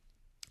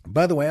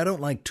by the way, I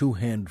don't like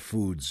 2-hand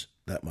foods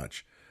that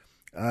much.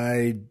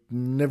 I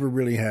never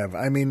really have.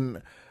 I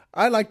mean,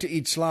 I like to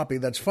eat sloppy,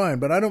 that's fine,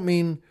 but I don't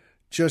mean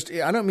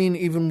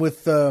even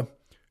with a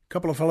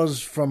couple of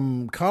fellows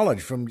from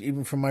college,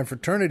 even from my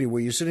fraternity,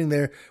 where you're sitting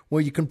there,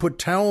 where you can put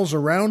towels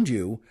around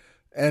you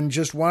and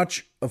just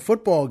watch a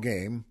football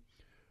game,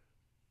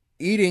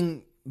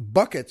 eating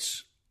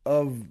buckets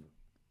of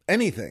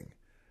anything.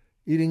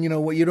 Eating,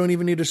 what you don't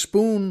even need a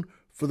spoon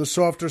for the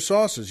softer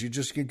sauces. You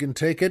can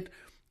take it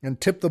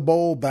and tip the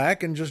bowl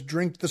back and just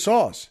drink the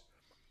sauce.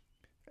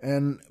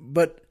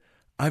 But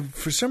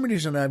For some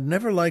reason, I've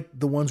never liked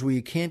the ones where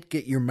you can't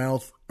get your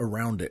mouth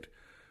around it.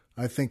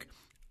 I think,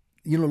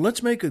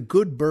 let's make a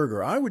good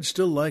burger. I would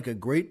still like a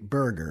great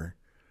burger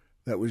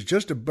that was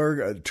just a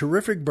burger, a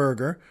terrific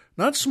burger,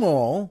 not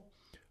small,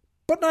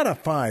 but not a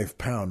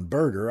 5-pound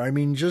burger. I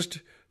mean, just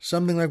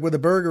something like where the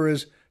burger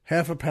is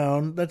half a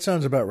pound. That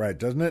sounds about right,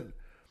 doesn't it?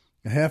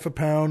 A half a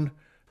pound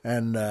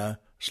and a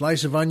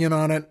slice of onion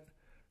on it.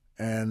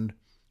 And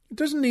it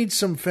doesn't need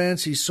some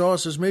fancy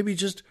sauces, maybe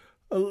just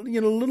a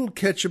little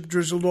ketchup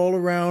drizzled all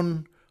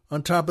around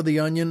on top of the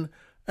onion,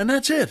 and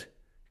that's it.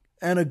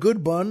 And a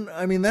good bun.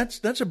 I mean,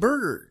 that's a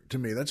burger to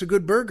me. That's a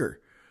good burger.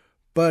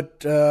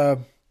 But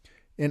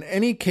in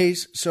any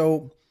case,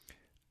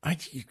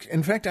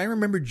 in fact, I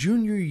remember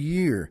junior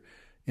year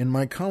in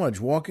my college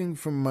walking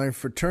from my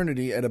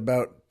fraternity at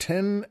about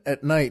 10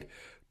 at night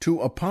to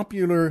a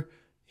popular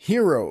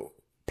hero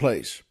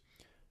place.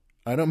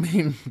 I don't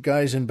mean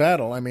guys in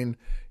battle. I mean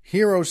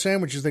hero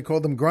sandwiches. They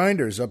call them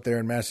grinders up there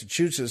in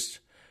Massachusetts.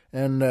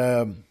 And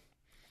I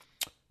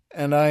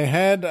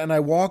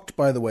walked,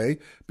 by the way,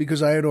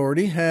 because I had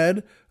already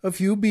had a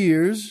few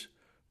beers,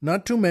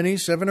 not too many,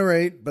 7 or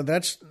 8, but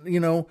that's,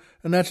 and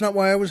that's not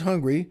why I was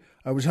hungry.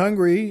 I was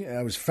hungry,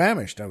 I was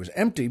famished, I was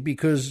empty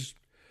because,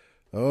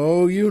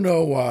 you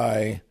know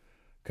why.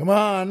 Come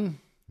on,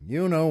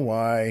 you know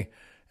why.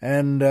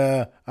 And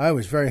I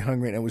was very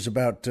hungry, and it was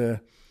about,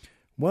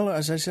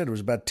 as I said, it was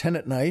about 10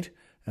 at night,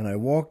 and I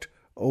walked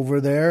over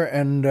there,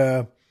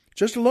 and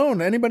just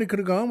alone. Anybody could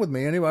have gone with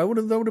me. Anyway, that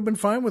would have been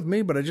fine with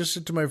me, but I just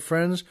said to my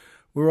friends,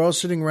 we were all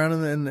sitting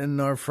around in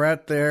our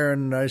frat there,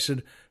 and I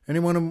said,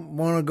 anyone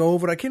want to go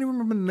over? I can't even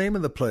remember the name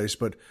of the place,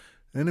 but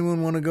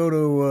anyone want to go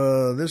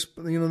to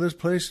this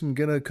place and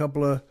get a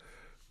couple of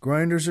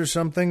grinders or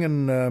something?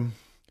 And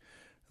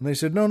they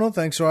said, no,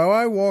 thanks. So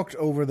I walked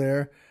over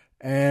there,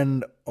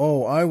 and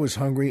I was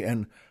hungry,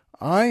 and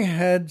I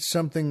had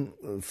something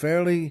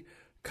fairly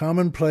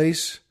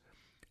commonplace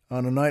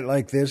on a night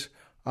like this.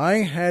 I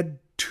had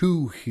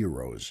 2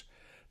 heroes.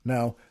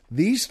 Now,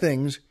 these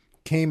things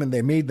came and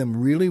they made them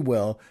really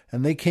well,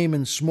 and they came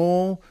in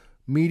small,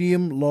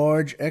 medium,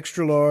 large,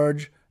 extra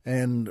large,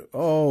 and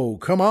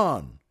come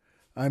on.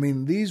 I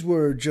mean, these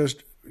were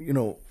just,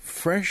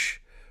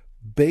 fresh,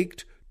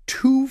 baked,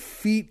 2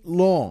 feet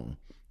long,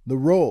 the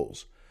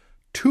rolls,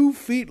 2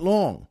 feet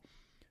long.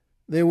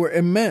 They were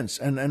immense,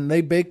 and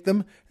they baked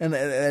them, and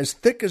as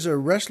thick as a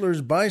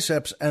wrestler's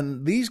biceps,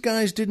 and these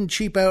guys didn't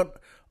cheap out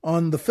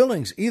on the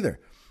fillings either.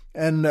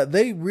 And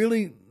they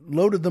really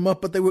loaded them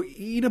up, but they were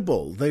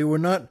eatable. They were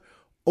not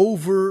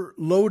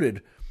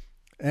overloaded.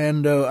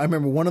 And I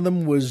remember one of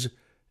them was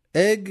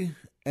egg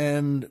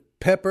and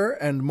pepper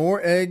and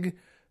more egg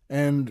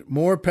and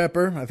more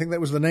pepper. I think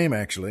that was the name,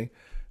 actually.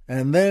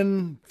 And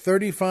then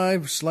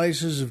 35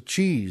 slices of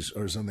cheese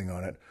or something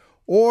on it.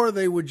 Or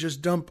they would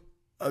just dump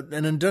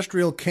an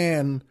industrial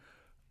can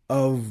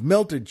of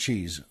melted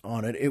cheese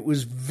on it. It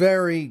was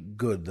very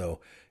good, though.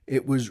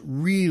 It was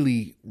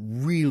really,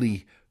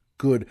 really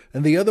good.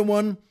 And the other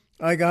one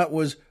I got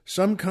was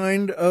some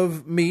kind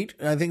of meat.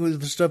 I think it was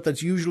the stuff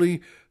that's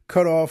usually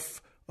cut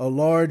off a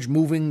large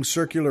moving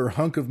circular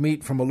hunk of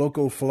meat from a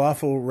local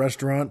falafel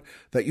restaurant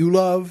that you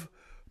love,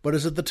 but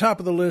is at the top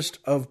of the list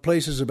of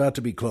places about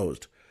to be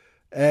closed.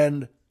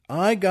 And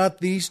I got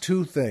these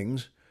 2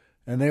 things,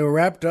 and they were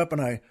wrapped up,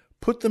 and I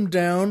put them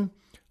down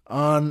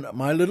on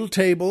my little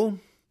table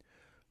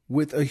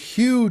with a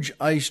huge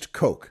iced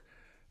Coke.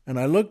 And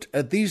I looked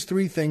at these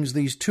 3 things,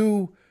 these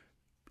 2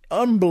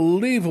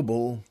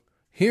 unbelievable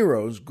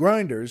heroes,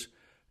 grinders,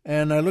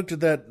 and I looked at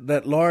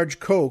that large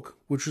Coke,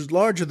 which was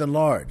larger than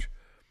large.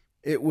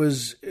 It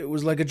was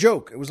like a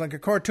joke. It was like a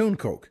cartoon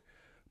Coke,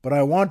 but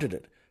I wanted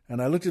it.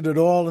 And I looked at it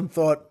all and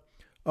thought,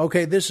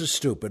 okay, this is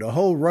stupid. A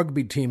whole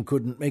rugby team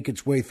couldn't make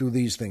its way through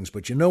these things.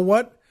 But you know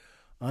what?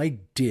 I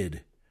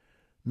did.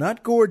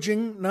 Not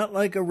gorging, not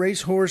like a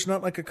racehorse,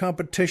 not like a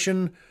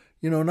competition,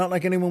 not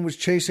like anyone was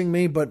chasing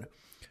me, but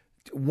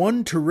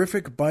one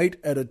terrific bite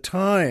at a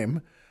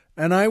time.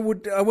 And I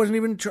wasn't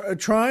even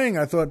trying.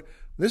 I thought,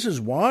 this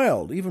is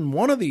wild. Even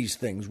one of these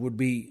things would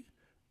be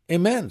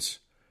immense.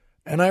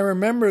 And I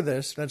remember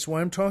this. That's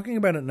why I'm talking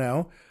about it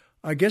now.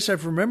 I guess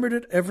I've remembered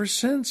it ever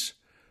since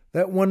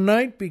that one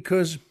night,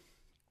 because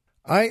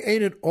I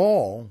ate it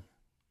all.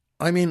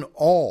 I mean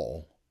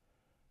all.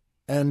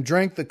 And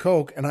drank the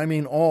Coke, and I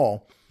mean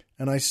all.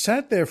 And I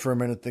sat there for a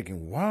minute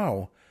thinking,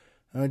 wow.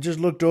 And I just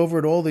looked over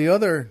at all the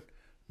other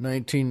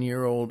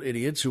 19-year-old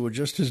idiots who were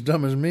just as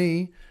dumb as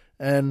me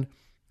and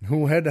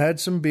who had had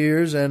some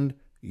beers and,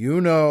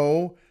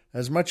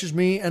 as much as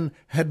me, and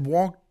had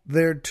walked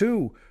there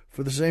too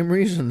for the same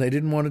reason. They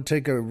didn't want to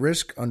take a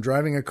risk on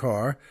driving a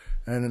car.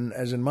 And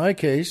as in my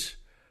case,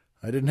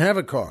 I didn't have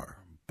a car.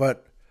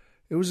 But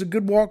it was a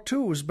good walk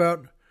too. It was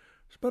about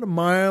a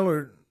mile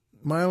or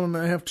mile and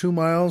a half, 2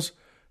 miles,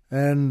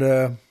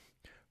 and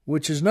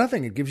which is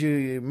nothing. It gives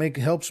you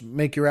helps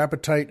make your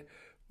appetite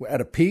at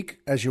a peak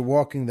as you're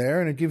walking there,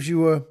 and it gives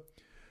you a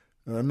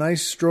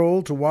nice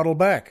stroll to waddle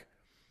back.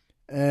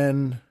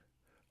 And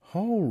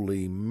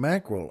holy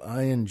mackerel,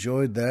 I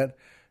enjoyed that.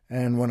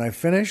 And when I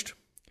finished,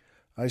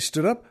 I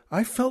stood up.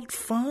 I felt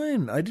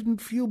fine. I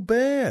didn't feel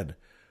bad.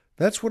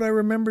 That's what I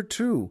remember,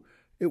 too.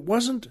 It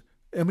wasn't,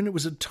 I mean, it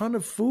was a ton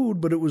of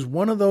food, but it was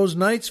one of those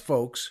nights,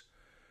 folks,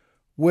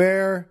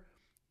 where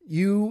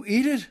you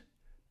eat it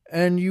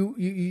and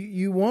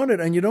you want it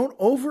and you don't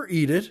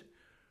overeat it.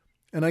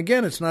 And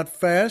again, it's not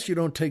fast. You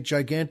don't take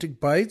gigantic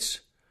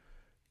bites.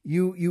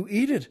 You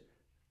eat it,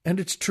 and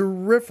it's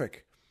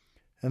terrific.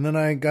 And then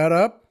I got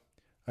up.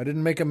 I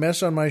didn't make a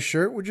mess on my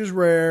shirt, which is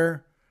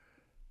rare.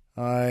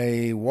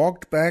 I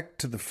walked back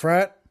to the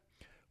frat,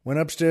 went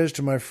upstairs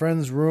to my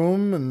friend's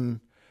room, and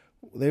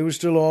they were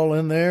still all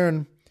in there,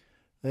 and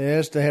they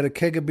asked, they had a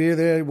keg of beer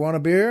there, want a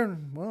beer?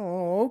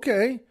 Well,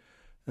 okay.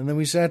 And then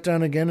we sat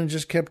down again and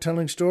just kept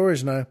telling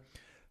stories, and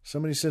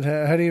somebody said,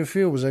 how do you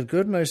feel? Was that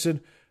good? And I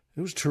said,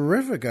 it was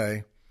terrific.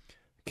 I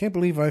can't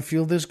believe I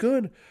feel this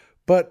good.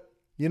 But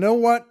you know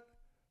what?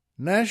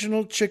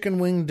 National Chicken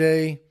Wing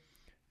Day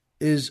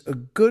is a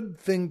good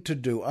thing to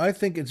do. I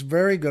think it's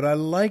very good. I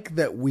like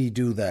that we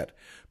do that,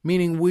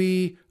 meaning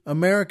we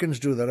Americans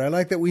do that. I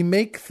like that we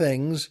make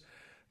things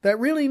that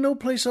really no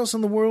place else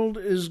in the world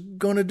is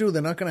going to do.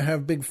 They're not going to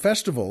have big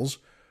festivals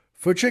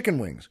for chicken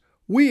wings.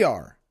 We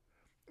are.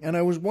 And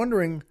I was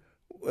wondering,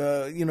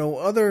 Brad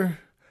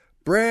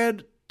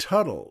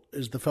Tuttle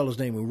is the fellow's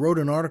name who wrote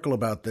an article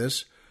about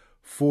this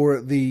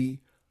for the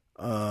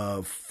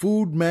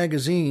food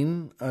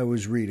magazine I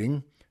was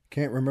reading.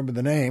 Can't remember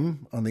the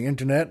name on the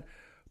internet,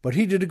 but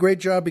he did a great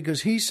job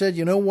because he said,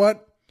 you know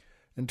what?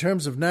 In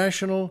terms of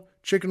National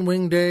Chicken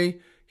Wing Day,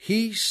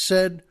 he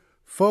said,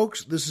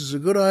 folks, this is a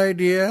good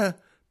idea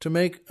to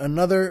make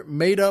another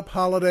made-up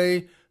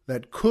holiday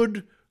that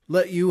could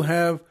let you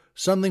have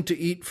something to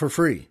eat for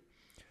free.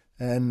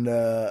 And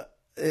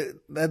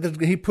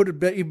he put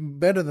it even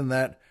better than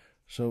that.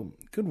 So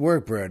good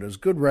work, Brad. It was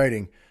good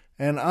writing.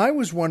 And I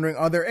was wondering,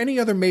 are there any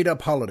other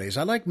made-up holidays?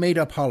 I like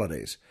made-up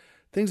holidays.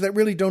 Things that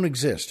really don't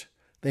exist.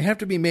 They have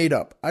to be made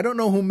up. I don't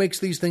know who makes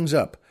these things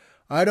up.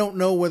 I don't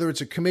know whether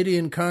it's a committee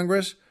in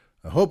Congress.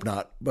 I hope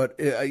not. But,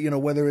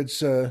 whether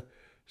it's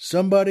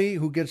somebody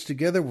who gets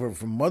together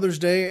for Mother's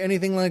Day,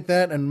 anything like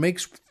that, and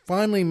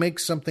finally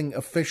makes something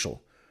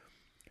official.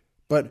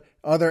 But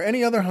are there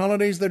any other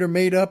holidays that are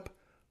made up,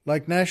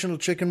 like National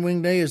Chicken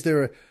Wing Day? Is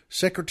there a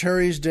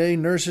Secretary's Day,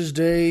 Nurse's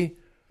Day?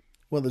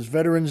 Well, there's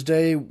Veterans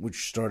Day,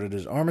 which started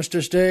as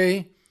Armistice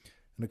Day.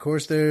 And, of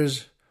course,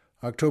 there's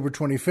October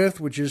 25th,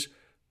 which is,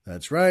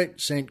 that's right,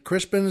 St.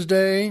 Crispin's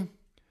Day,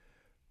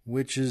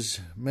 which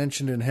is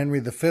mentioned in Henry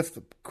V.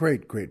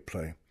 Great, great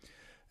play.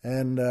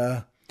 And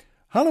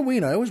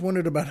Halloween, I always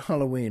wondered about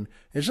Halloween.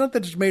 It's not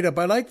that it's made up.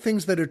 I like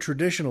things that are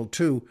traditional,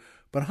 too.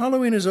 But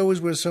Halloween is always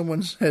where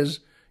someone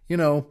says,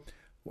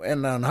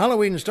 and on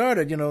Halloween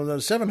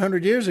started,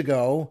 700 years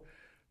ago,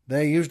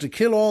 they used to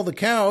kill all the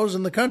cows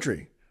in the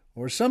country,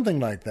 or something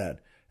like that.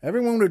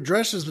 Everyone would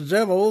dress as the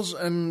devils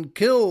and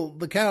kill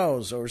the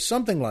cows, or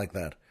something like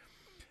that.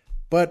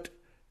 But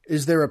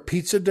is there a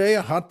pizza day,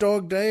 a hot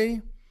dog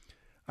day?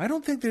 I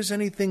don't think there's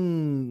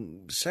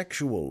anything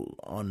sexual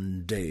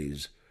on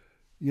days.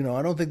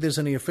 I don't think there's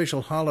any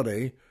official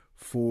holiday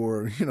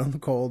for,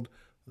 called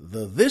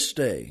the this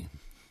day,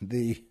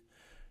 the,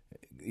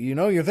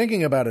 you're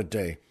thinking about it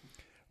day.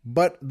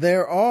 But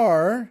there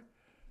are,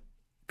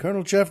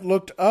 Colonel Jeff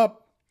looked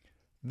up,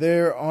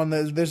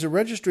 there's a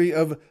registry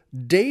of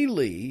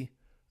daily,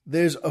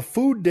 there's a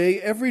food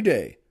day every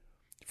day.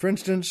 For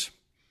instance,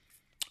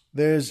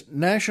 there's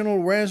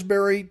National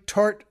Raspberry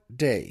Tart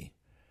Day,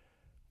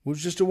 which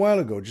was just a while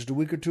ago, just a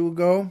week or two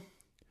ago.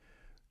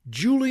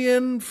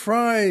 Julienne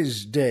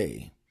Fries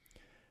Day.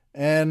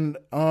 And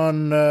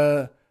on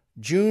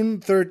June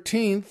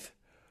 13th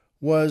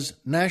was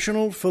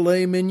National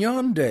Filet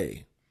Mignon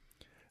Day.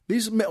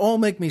 These all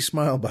make me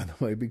smile, by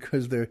the way,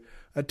 because they're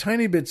a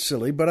tiny bit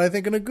silly, but I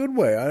think in a good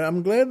way.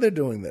 I'm glad they're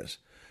doing this.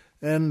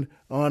 And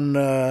on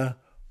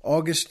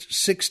August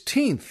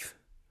 16th,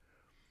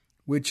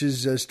 which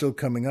is still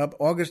coming up,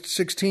 August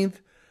 16th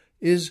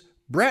is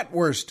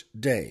Bratwurst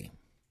Day.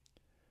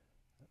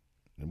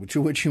 Which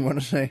you want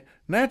to say?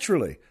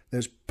 Naturally.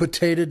 There's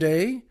Potato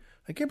Day.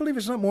 I can't believe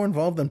it's not more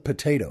involved than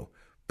potato.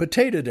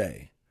 Potato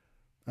Day.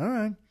 All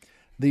right.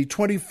 The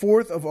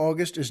 24th of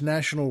August is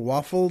National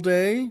Waffle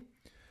Day.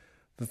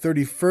 The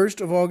 31st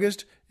of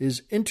August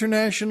is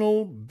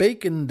International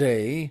Bacon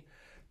Day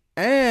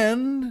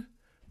and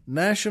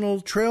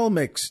National Trail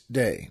Mix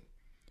Day.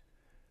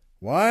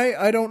 Why?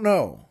 I don't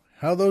know.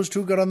 How those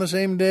two got on the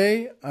same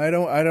day? I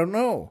don't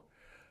know.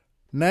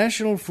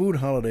 National food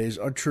holidays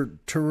are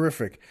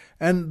terrific.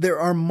 And there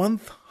are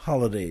month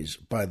holidays,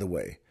 by the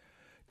way.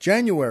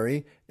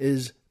 January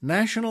is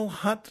National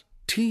Hot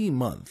Tea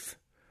Month.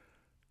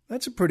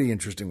 That's a pretty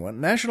interesting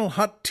one. National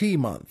Hot Tea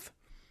Month.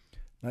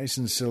 Nice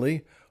and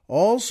silly.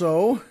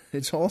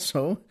 It's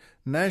also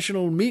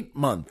National Meat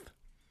Month.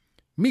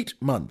 Meat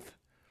Month.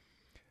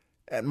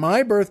 At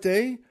my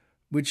birthday,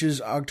 which is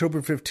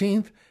October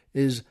 15th,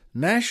 is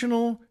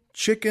National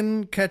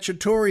Chicken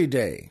Cacciatore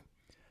Day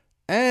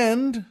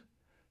and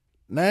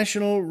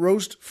National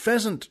Roast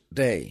Pheasant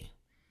Day.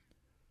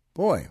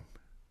 Boy,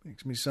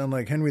 makes me sound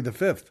like Henry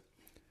V.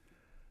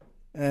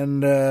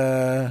 And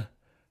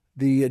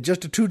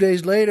just 2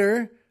 days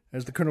later,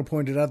 as the Colonel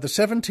pointed out, the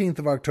 17th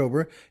of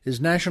October is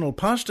National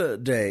Pasta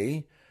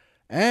Day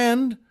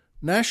and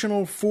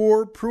National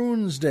Four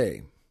Prunes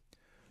Day.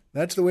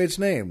 That's the way it's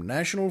named,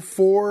 National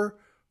Four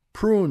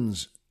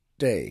Prunes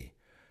Day.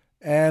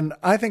 And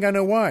I think I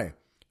know why.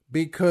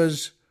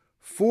 Because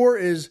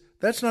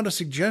that's not a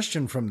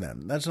suggestion from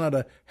them. That's not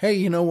a, hey,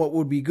 you know what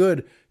would be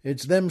good?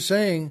 It's them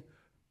saying,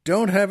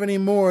 don't have any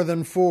more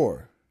than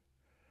four.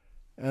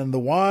 And the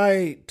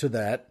why to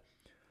that,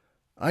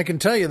 I can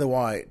tell you the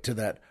why to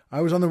that.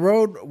 I was on the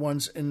road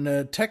once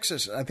in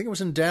Texas. I think it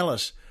was in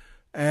Dallas.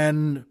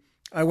 And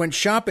I went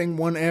shopping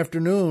one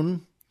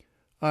afternoon.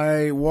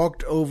 I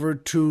walked over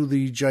to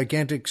the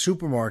gigantic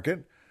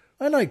supermarket.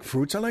 I like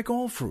fruits. I like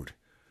all fruit.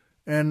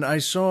 And I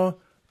saw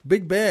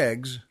big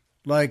bags,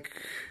 like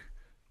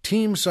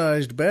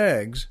team-sized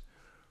bags.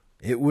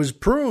 It was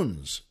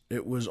prunes.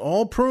 It was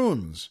all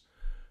prunes.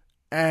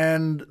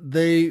 And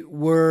they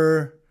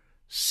were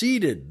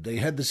seeded. They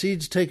had the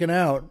seeds taken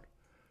out.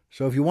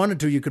 So if you wanted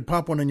to, you could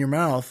pop one in your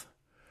mouth.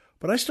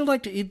 But I still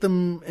like to eat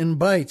them in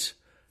bites.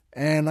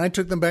 And I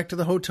took them back to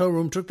the hotel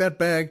room, took that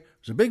bag. It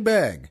was a big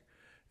bag.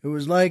 It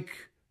was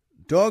like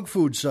dog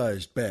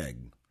food-sized bag,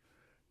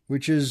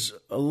 which is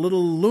a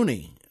little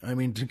loony. I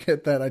mean, to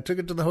get that, I took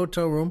it to the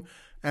hotel room,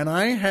 and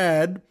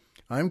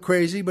I'm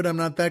crazy, but I'm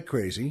not that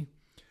crazy,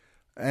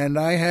 and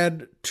I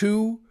had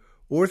 2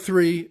 or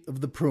 3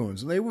 of the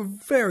prunes. They were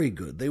very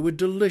good. They were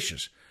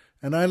delicious,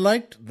 and I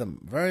liked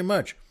them very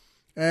much.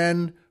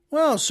 And,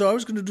 well, so I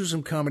was going to do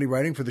some comedy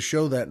writing for the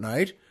show that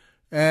night,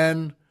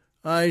 and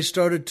I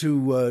started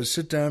to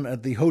sit down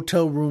at the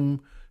hotel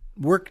room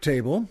work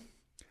table,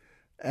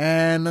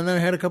 and then I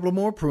had a couple of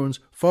more prunes.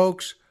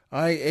 Folks,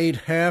 I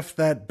ate half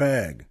that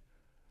bag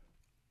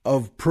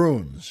of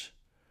prunes.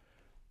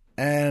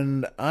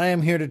 And I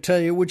am here to tell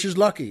you, which is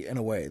lucky in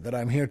a way that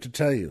I'm here to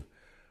tell you,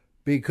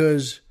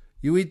 because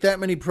you eat that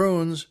many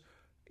prunes,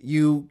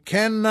 you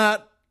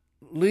cannot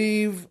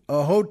leave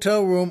a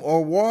hotel room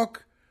or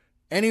walk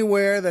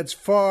anywhere that's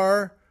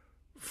far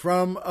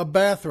from a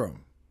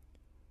bathroom.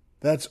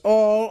 That's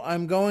all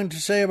I'm going to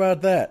say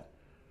about that.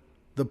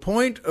 The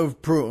point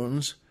of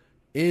prunes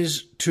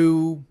is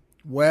to,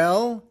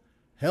 well,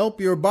 help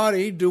your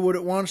body do what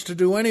it wants to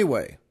do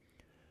anyway,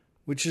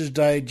 which is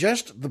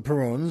digest the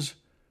prunes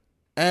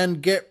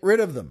and get rid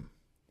of them.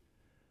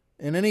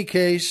 In any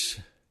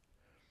case,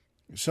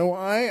 so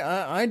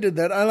I did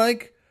that. I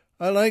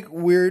like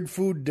Weird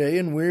Food Day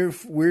and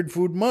Weird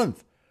Food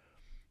Month.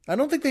 I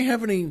don't think they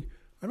have any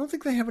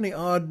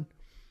odd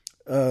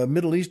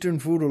Middle Eastern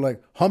food, or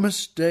like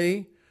Hummus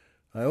Day.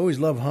 I always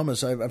love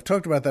hummus. I've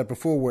talked about that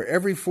before, where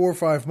every 4 or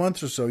 5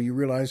 months or so you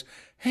realize,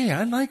 hey,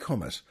 I like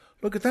hummus.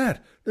 Look at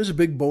that. There's a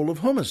big bowl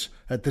of hummus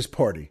at this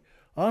party.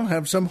 I'll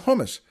have some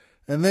hummus.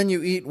 And then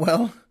you eat,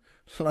 well,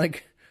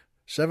 like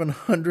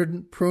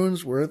 700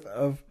 prunes worth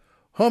of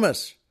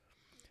hummus.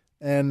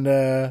 And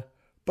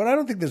but I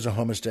don't think there's a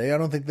hummus day. I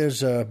don't think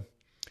there's a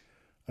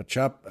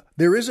chop.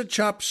 There is a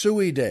chop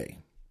suey day,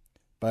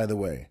 by the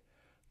way.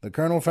 The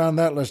Colonel found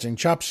that listing.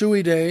 Chop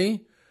suey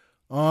day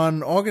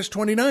on August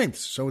 29th,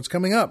 so it's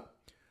coming up.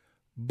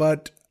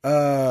 But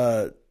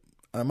I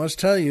must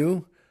tell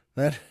you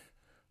that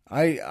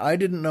I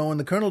didn't know, and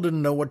the Colonel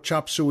didn't know what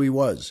chop suey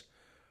was.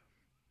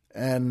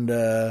 And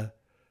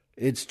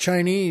it's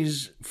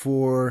Chinese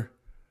for,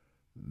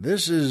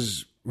 this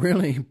is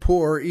really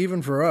poor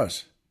even for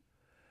us.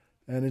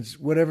 And it's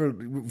whatever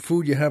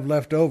food you have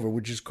left over,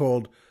 which is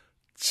called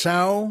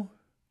cao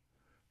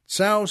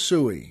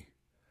suey.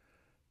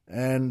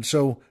 And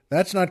so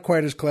that's not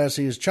quite as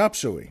classy as chop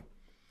suey.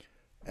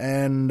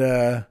 And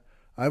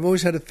I've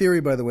always had a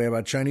theory, by the way,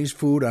 about Chinese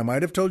food. I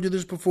might have told you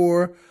this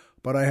before,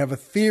 but I have a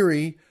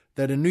theory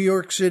that in New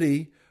York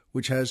City,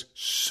 which has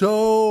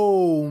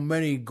so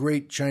many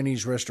great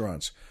Chinese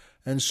restaurants,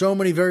 and so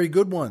many very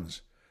good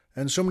ones,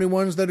 and so many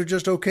ones that are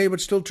just okay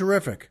but still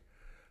terrific,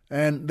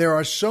 and there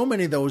are so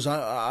many of those,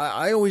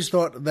 I always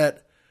thought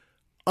that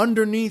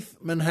underneath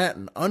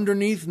Manhattan,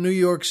 underneath New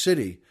York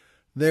City,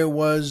 there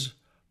was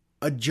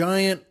a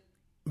giant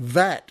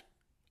vat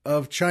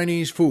of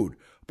Chinese food.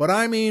 But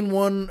I mean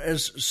one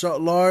as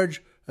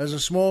large as a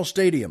small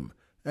stadium,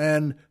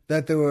 and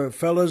that there were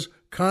fellas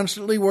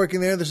constantly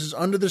working there. This is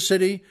under the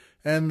city,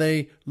 and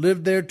they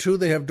live there too.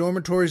 They have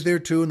dormitories there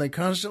too, and they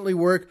constantly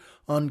work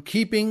on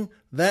keeping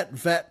that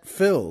vat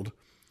filled.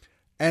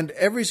 And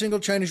every single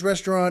Chinese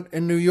restaurant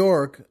in New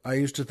York, I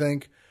used to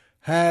think,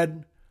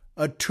 had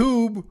a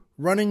tube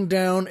running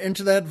down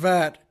into that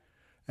vat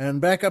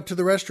and back up to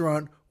the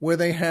restaurant, where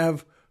they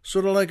have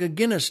sort of like a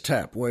Guinness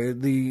tap, where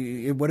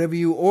whatever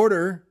you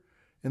order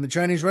in the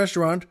Chinese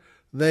restaurant,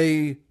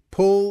 they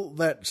pull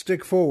that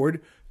stick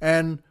forward,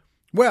 and,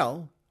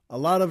 well, a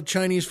lot of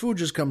Chinese food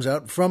just comes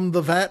out from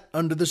the vat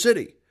under the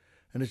city.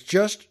 And it's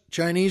just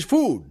Chinese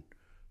food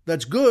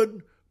that's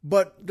good,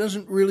 but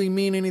doesn't really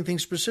mean anything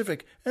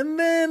specific. And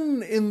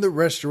then in the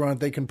restaurant,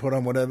 they can put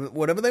on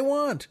whatever they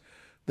want.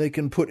 They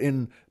can put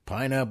in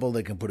pineapple,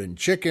 they can put in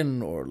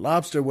chicken or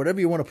lobster, whatever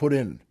you want to put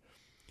in.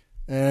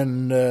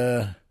 And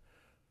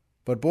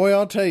But boy,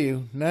 I'll tell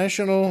you,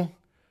 National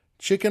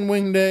Chicken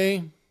Wing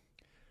Day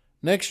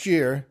next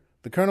year,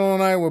 the Colonel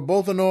and I were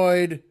both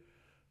annoyed.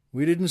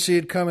 We didn't see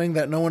it coming,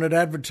 that no one had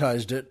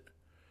advertised it.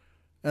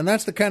 And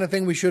that's the kind of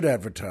thing we should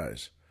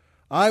advertise.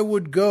 I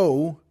would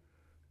go,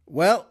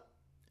 well,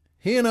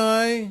 he and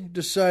I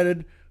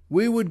decided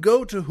we would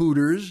go to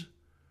Hooters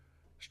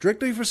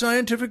strictly for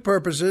scientific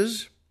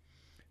purposes.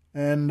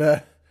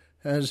 And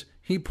as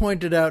he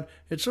pointed out,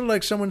 it's sort of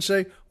like someone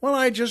say, well,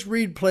 I just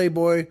read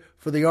Playboy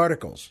for the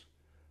articles.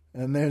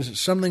 And there's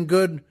something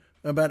good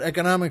about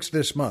economics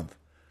this month.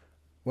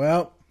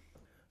 Well,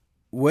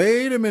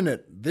 wait a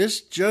minute. This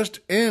just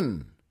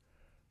in.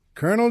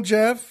 Colonel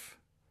Jeff,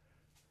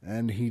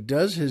 and he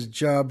does his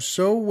job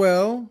so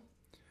well.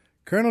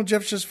 Colonel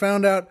Jeff just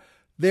found out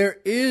there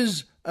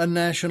is a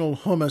National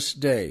Hummus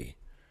Day.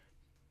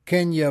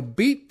 Can you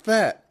beat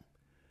that?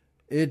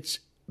 It's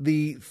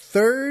the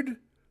third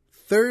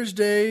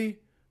Thursday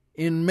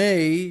in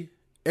May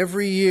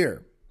every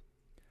year.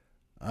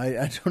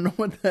 I don't know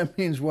what that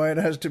means, why it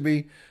has to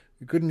be.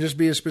 It couldn't just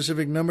be a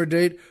specific number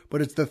date,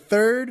 but it's the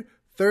third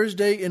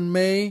Thursday in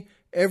May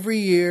every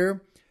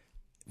year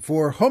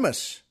for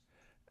hummus.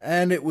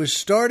 And it was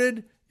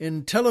started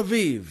in Tel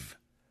Aviv.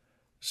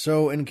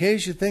 So in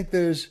case you think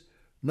there's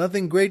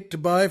nothing great to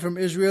buy from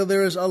Israel,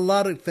 there is a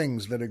lot of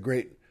things that are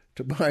great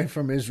to buy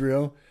from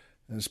Israel,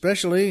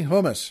 especially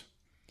hummus.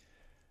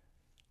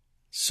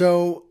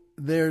 So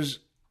there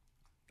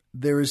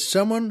is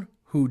someone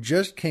who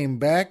just came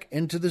back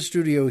into the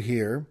studio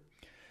here,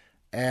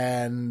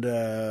 and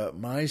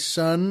my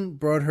son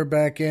brought her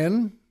back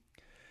in,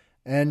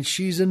 and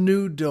she's a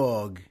new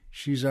dog.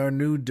 She's our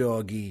new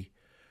doggie.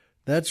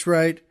 That's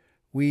right.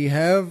 We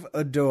have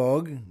a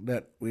dog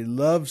that we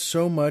love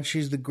so much.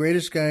 He's the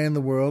greatest guy in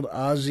the world,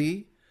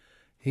 Ozzy.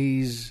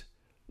 He's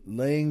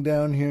laying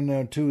down here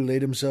now, too. He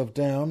laid himself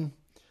down.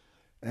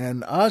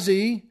 And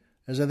Ozzy,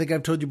 as I think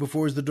I've told you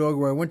before, is the dog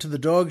where I went to the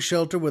dog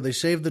shelter where they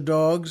save the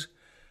dogs.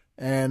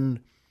 And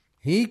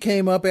he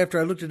came up after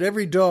I looked at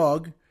every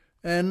dog.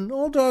 And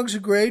all dogs are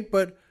great,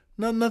 but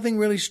nothing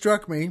really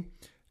struck me,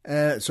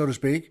 so to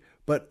speak.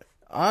 But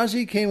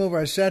Ozzy came over.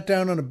 I sat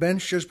down on a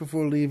bench just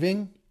before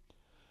leaving.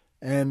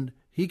 And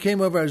he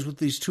came over. I was with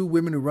these two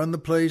women who run the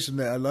place,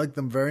 and I like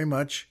them very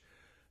much.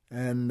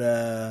 And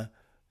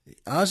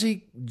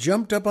Ozzy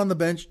jumped up on the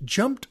bench,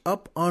 jumped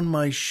up on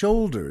my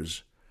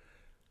shoulders,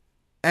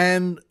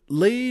 and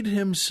laid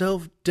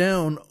himself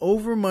down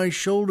over my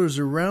shoulders,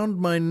 around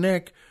my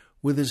neck,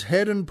 with his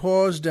head and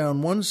paws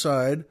down one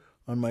side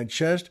on my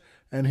chest,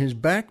 and his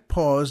back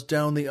paws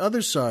down the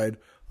other side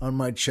on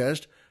my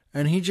chest.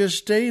 And he just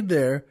stayed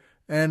there,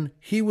 and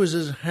he was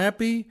as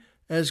happy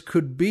as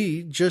could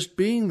be just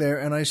being there.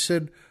 And I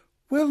said,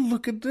 well,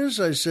 look at this.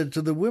 I said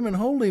to the women,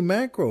 holy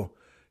mackerel.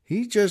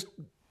 He just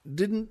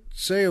didn't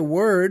say a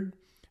word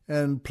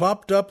and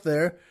plopped up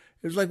there.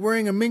 It was like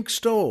wearing a mink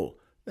stole.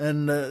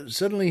 And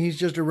suddenly he's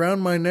just around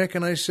my neck.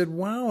 And I said,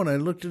 wow. And I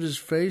looked at his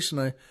face and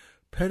I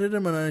petted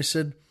him and I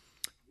said,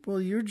 well,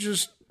 you're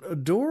just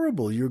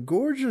adorable. You're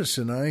gorgeous.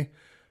 And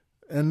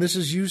this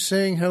is you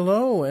saying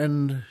hello.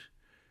 And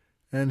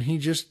he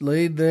just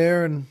laid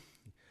there, and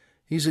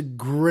he's a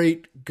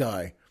great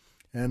guy.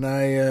 And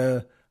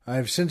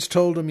I've since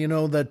told him,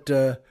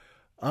 that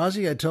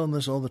Ozzy, I tell him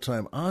this all the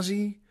time,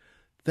 Ozzy,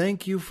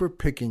 thank you for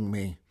picking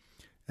me.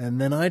 And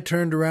then I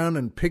turned around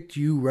and picked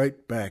you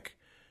right back.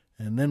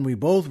 And then we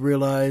both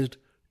realized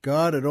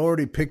God had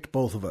already picked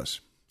both of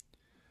us.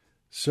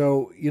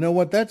 So, you know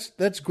what,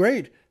 that's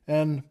great.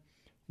 And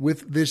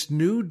with this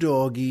new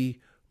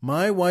doggie,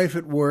 my wife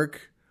at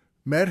work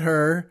met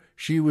her.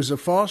 She was a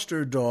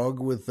foster dog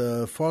with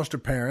foster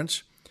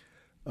parents,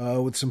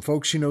 with some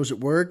folks she knows at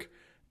work.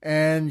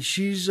 And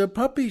she's a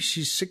puppy.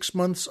 She's 6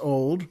 months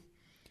old.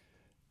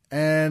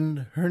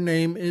 And her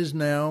name is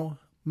now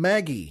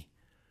Maggie.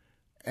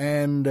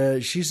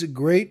 And she's a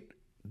great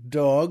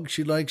dog.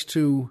 She likes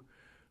to,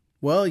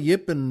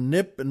 yip and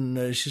nip,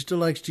 and she still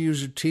likes to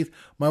use her teeth.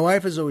 My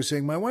wife is always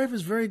saying, my wife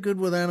is very good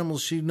with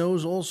animals. She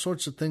knows all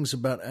sorts of things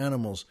about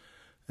animals.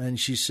 And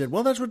she said,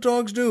 well, that's what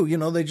dogs do.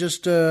 They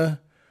just, they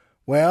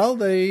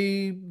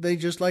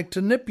just like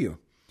to nip you.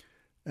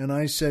 And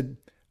I said,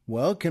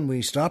 well, can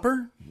we stop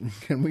her?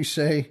 Can we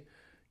say,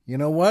 you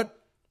know what?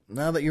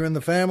 Now that you're in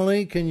the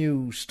family, can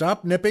you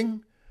stop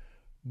nipping?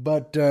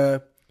 But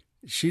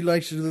she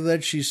likes to do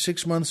that. She's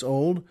 6 months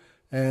old.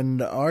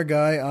 And our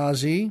guy,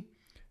 Ozzy,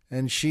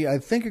 and she, I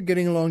think, are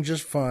getting along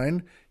just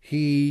fine.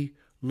 He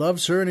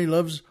loves her, and he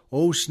loves,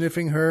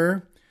 sniffing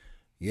her.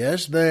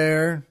 Yes,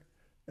 there.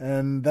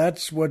 And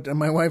that's what, and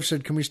my wife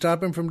said, can we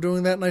stop him from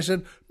doing that? And I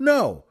said,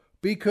 no,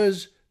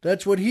 because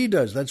that's what he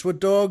does. That's what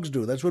dogs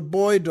do. That's what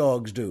boy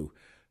dogs do.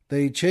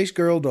 They chase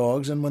girl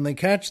dogs, and when they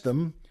catch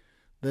them,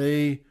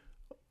 that's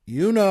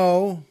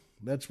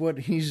what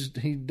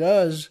he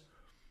does,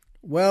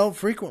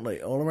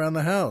 frequently, all around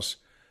the house.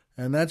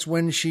 And that's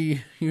when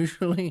she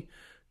usually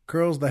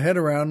curls the head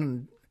around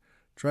and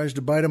tries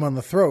to bite him on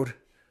the throat.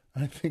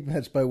 I think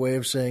that's by way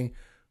of saying,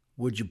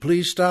 would you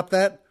please stop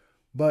that?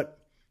 But,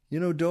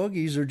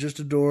 doggies are just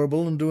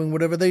adorable and doing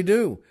whatever they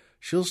do.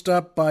 she'll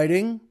stop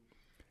biting,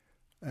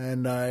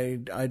 and I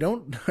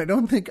don't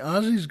think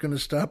Ozzy's going to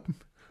stop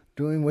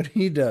doing what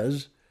he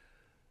does,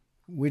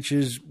 which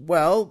is,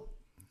 well,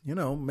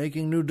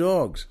 making new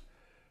dogs.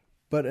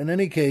 But in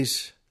any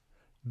case,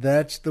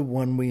 that's the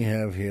one we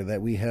have here,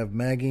 that we have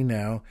Maggie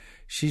now.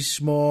 She's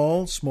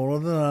smaller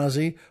than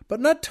Ozzy, but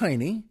not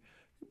tiny,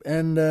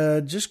 and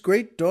just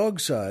great dog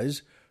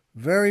size,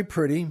 very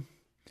pretty.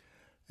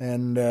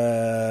 And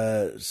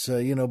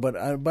so,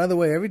 but by the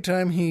way, every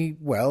time he,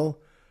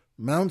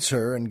 mounts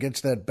her and gets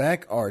that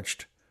back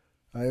arched,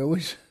 I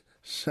always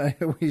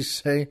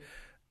say,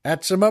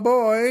 "That's my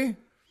boy."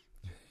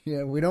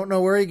 Yeah, we don't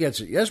know where he gets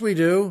it. Yes, we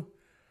do.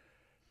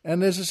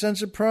 And there's a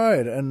sense of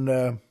pride.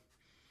 And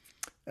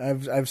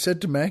I've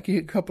said to Mackie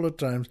a couple of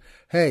times,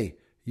 "Hey,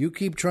 you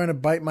keep trying to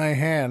bite my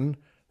hand,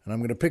 and I'm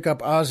going to pick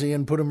up Ozzy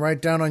and put him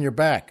right down on your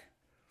back."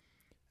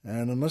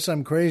 And unless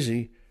I'm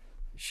crazy,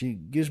 she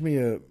gives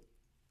me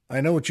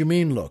I know what you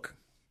mean look.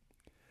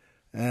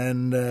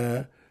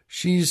 And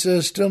she's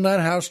still not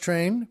house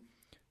trained.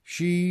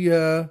 She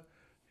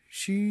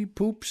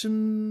poops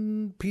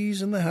and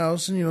pees in the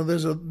house,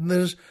 and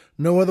there's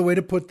no other way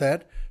to put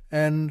that.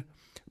 And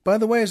by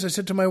the way, as I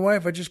said to my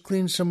wife, I just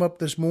cleaned some up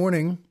this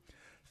morning,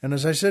 and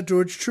as I said to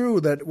her, it's true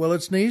that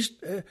it's nice.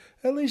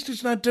 At least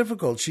it's not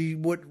difficult.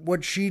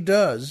 What she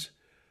does,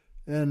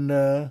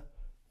 and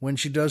when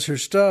she does her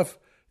stuff,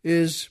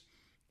 is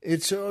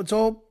it's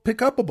all pick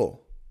upable.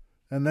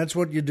 And that's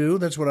what you do.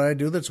 That's what I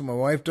do. That's what my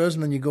wife does.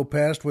 And then you go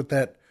past with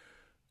that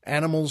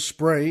animal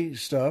spray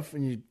stuff,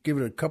 and you give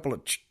it a couple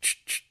of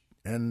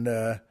and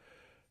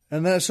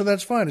so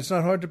that's fine. It's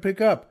not hard to pick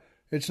up.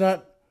 It's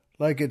not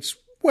like it's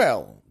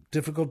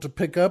difficult to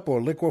pick up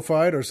or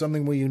liquefied or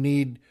something where you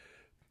need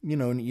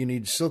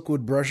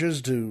silkwood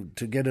brushes to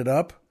get it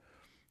up.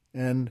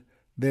 And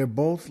they're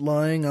both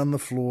lying on the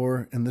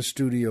floor in the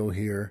studio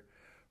here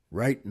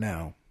right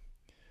now,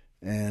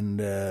 and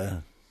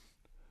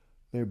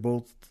they're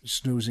both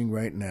snoozing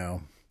right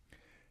now,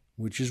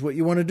 which is what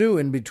you want to do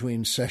in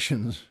between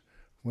sessions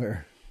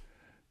where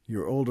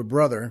your older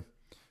brother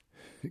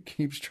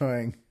keeps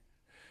trying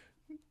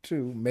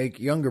to make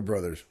younger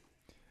brothers.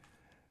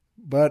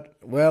 But,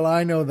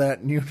 I know that,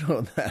 and you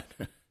know that.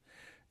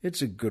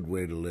 It's a good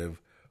way to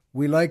live.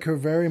 We like her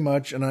very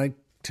much, and I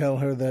tell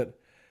her that,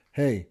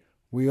 hey,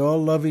 we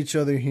all love each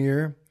other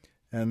here,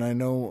 and I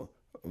know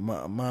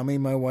Mommy,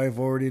 my wife,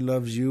 already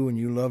loves you, and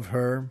you love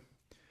her.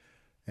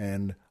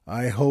 And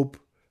I hope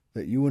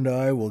that you and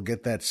I will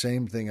get that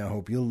same thing. I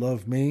hope you'll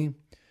love me,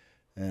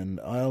 and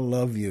I'll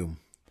love you.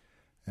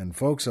 And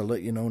folks, I'll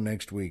let you know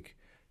next week.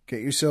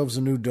 Get yourselves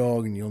a new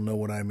dog, and you'll know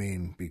what I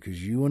mean.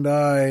 Because you and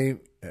I,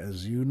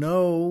 as you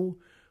know,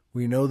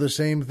 we know the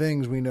same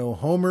things. We know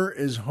Homer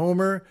is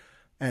Homer,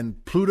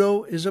 and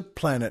Pluto is a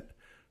planet.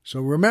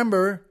 So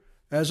remember,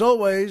 as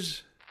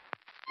always,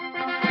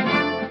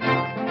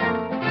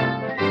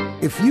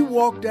 if you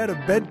walked out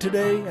of bed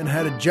today and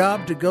had a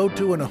job to go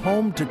to and a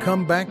home to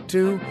come back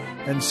to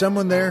and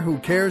someone there who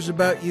cares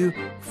about you,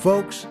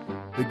 folks,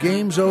 the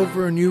game's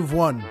over and you've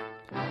won.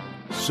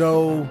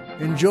 So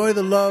enjoy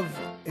the love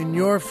in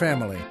your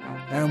family,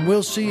 and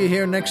we'll see you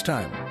here next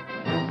time.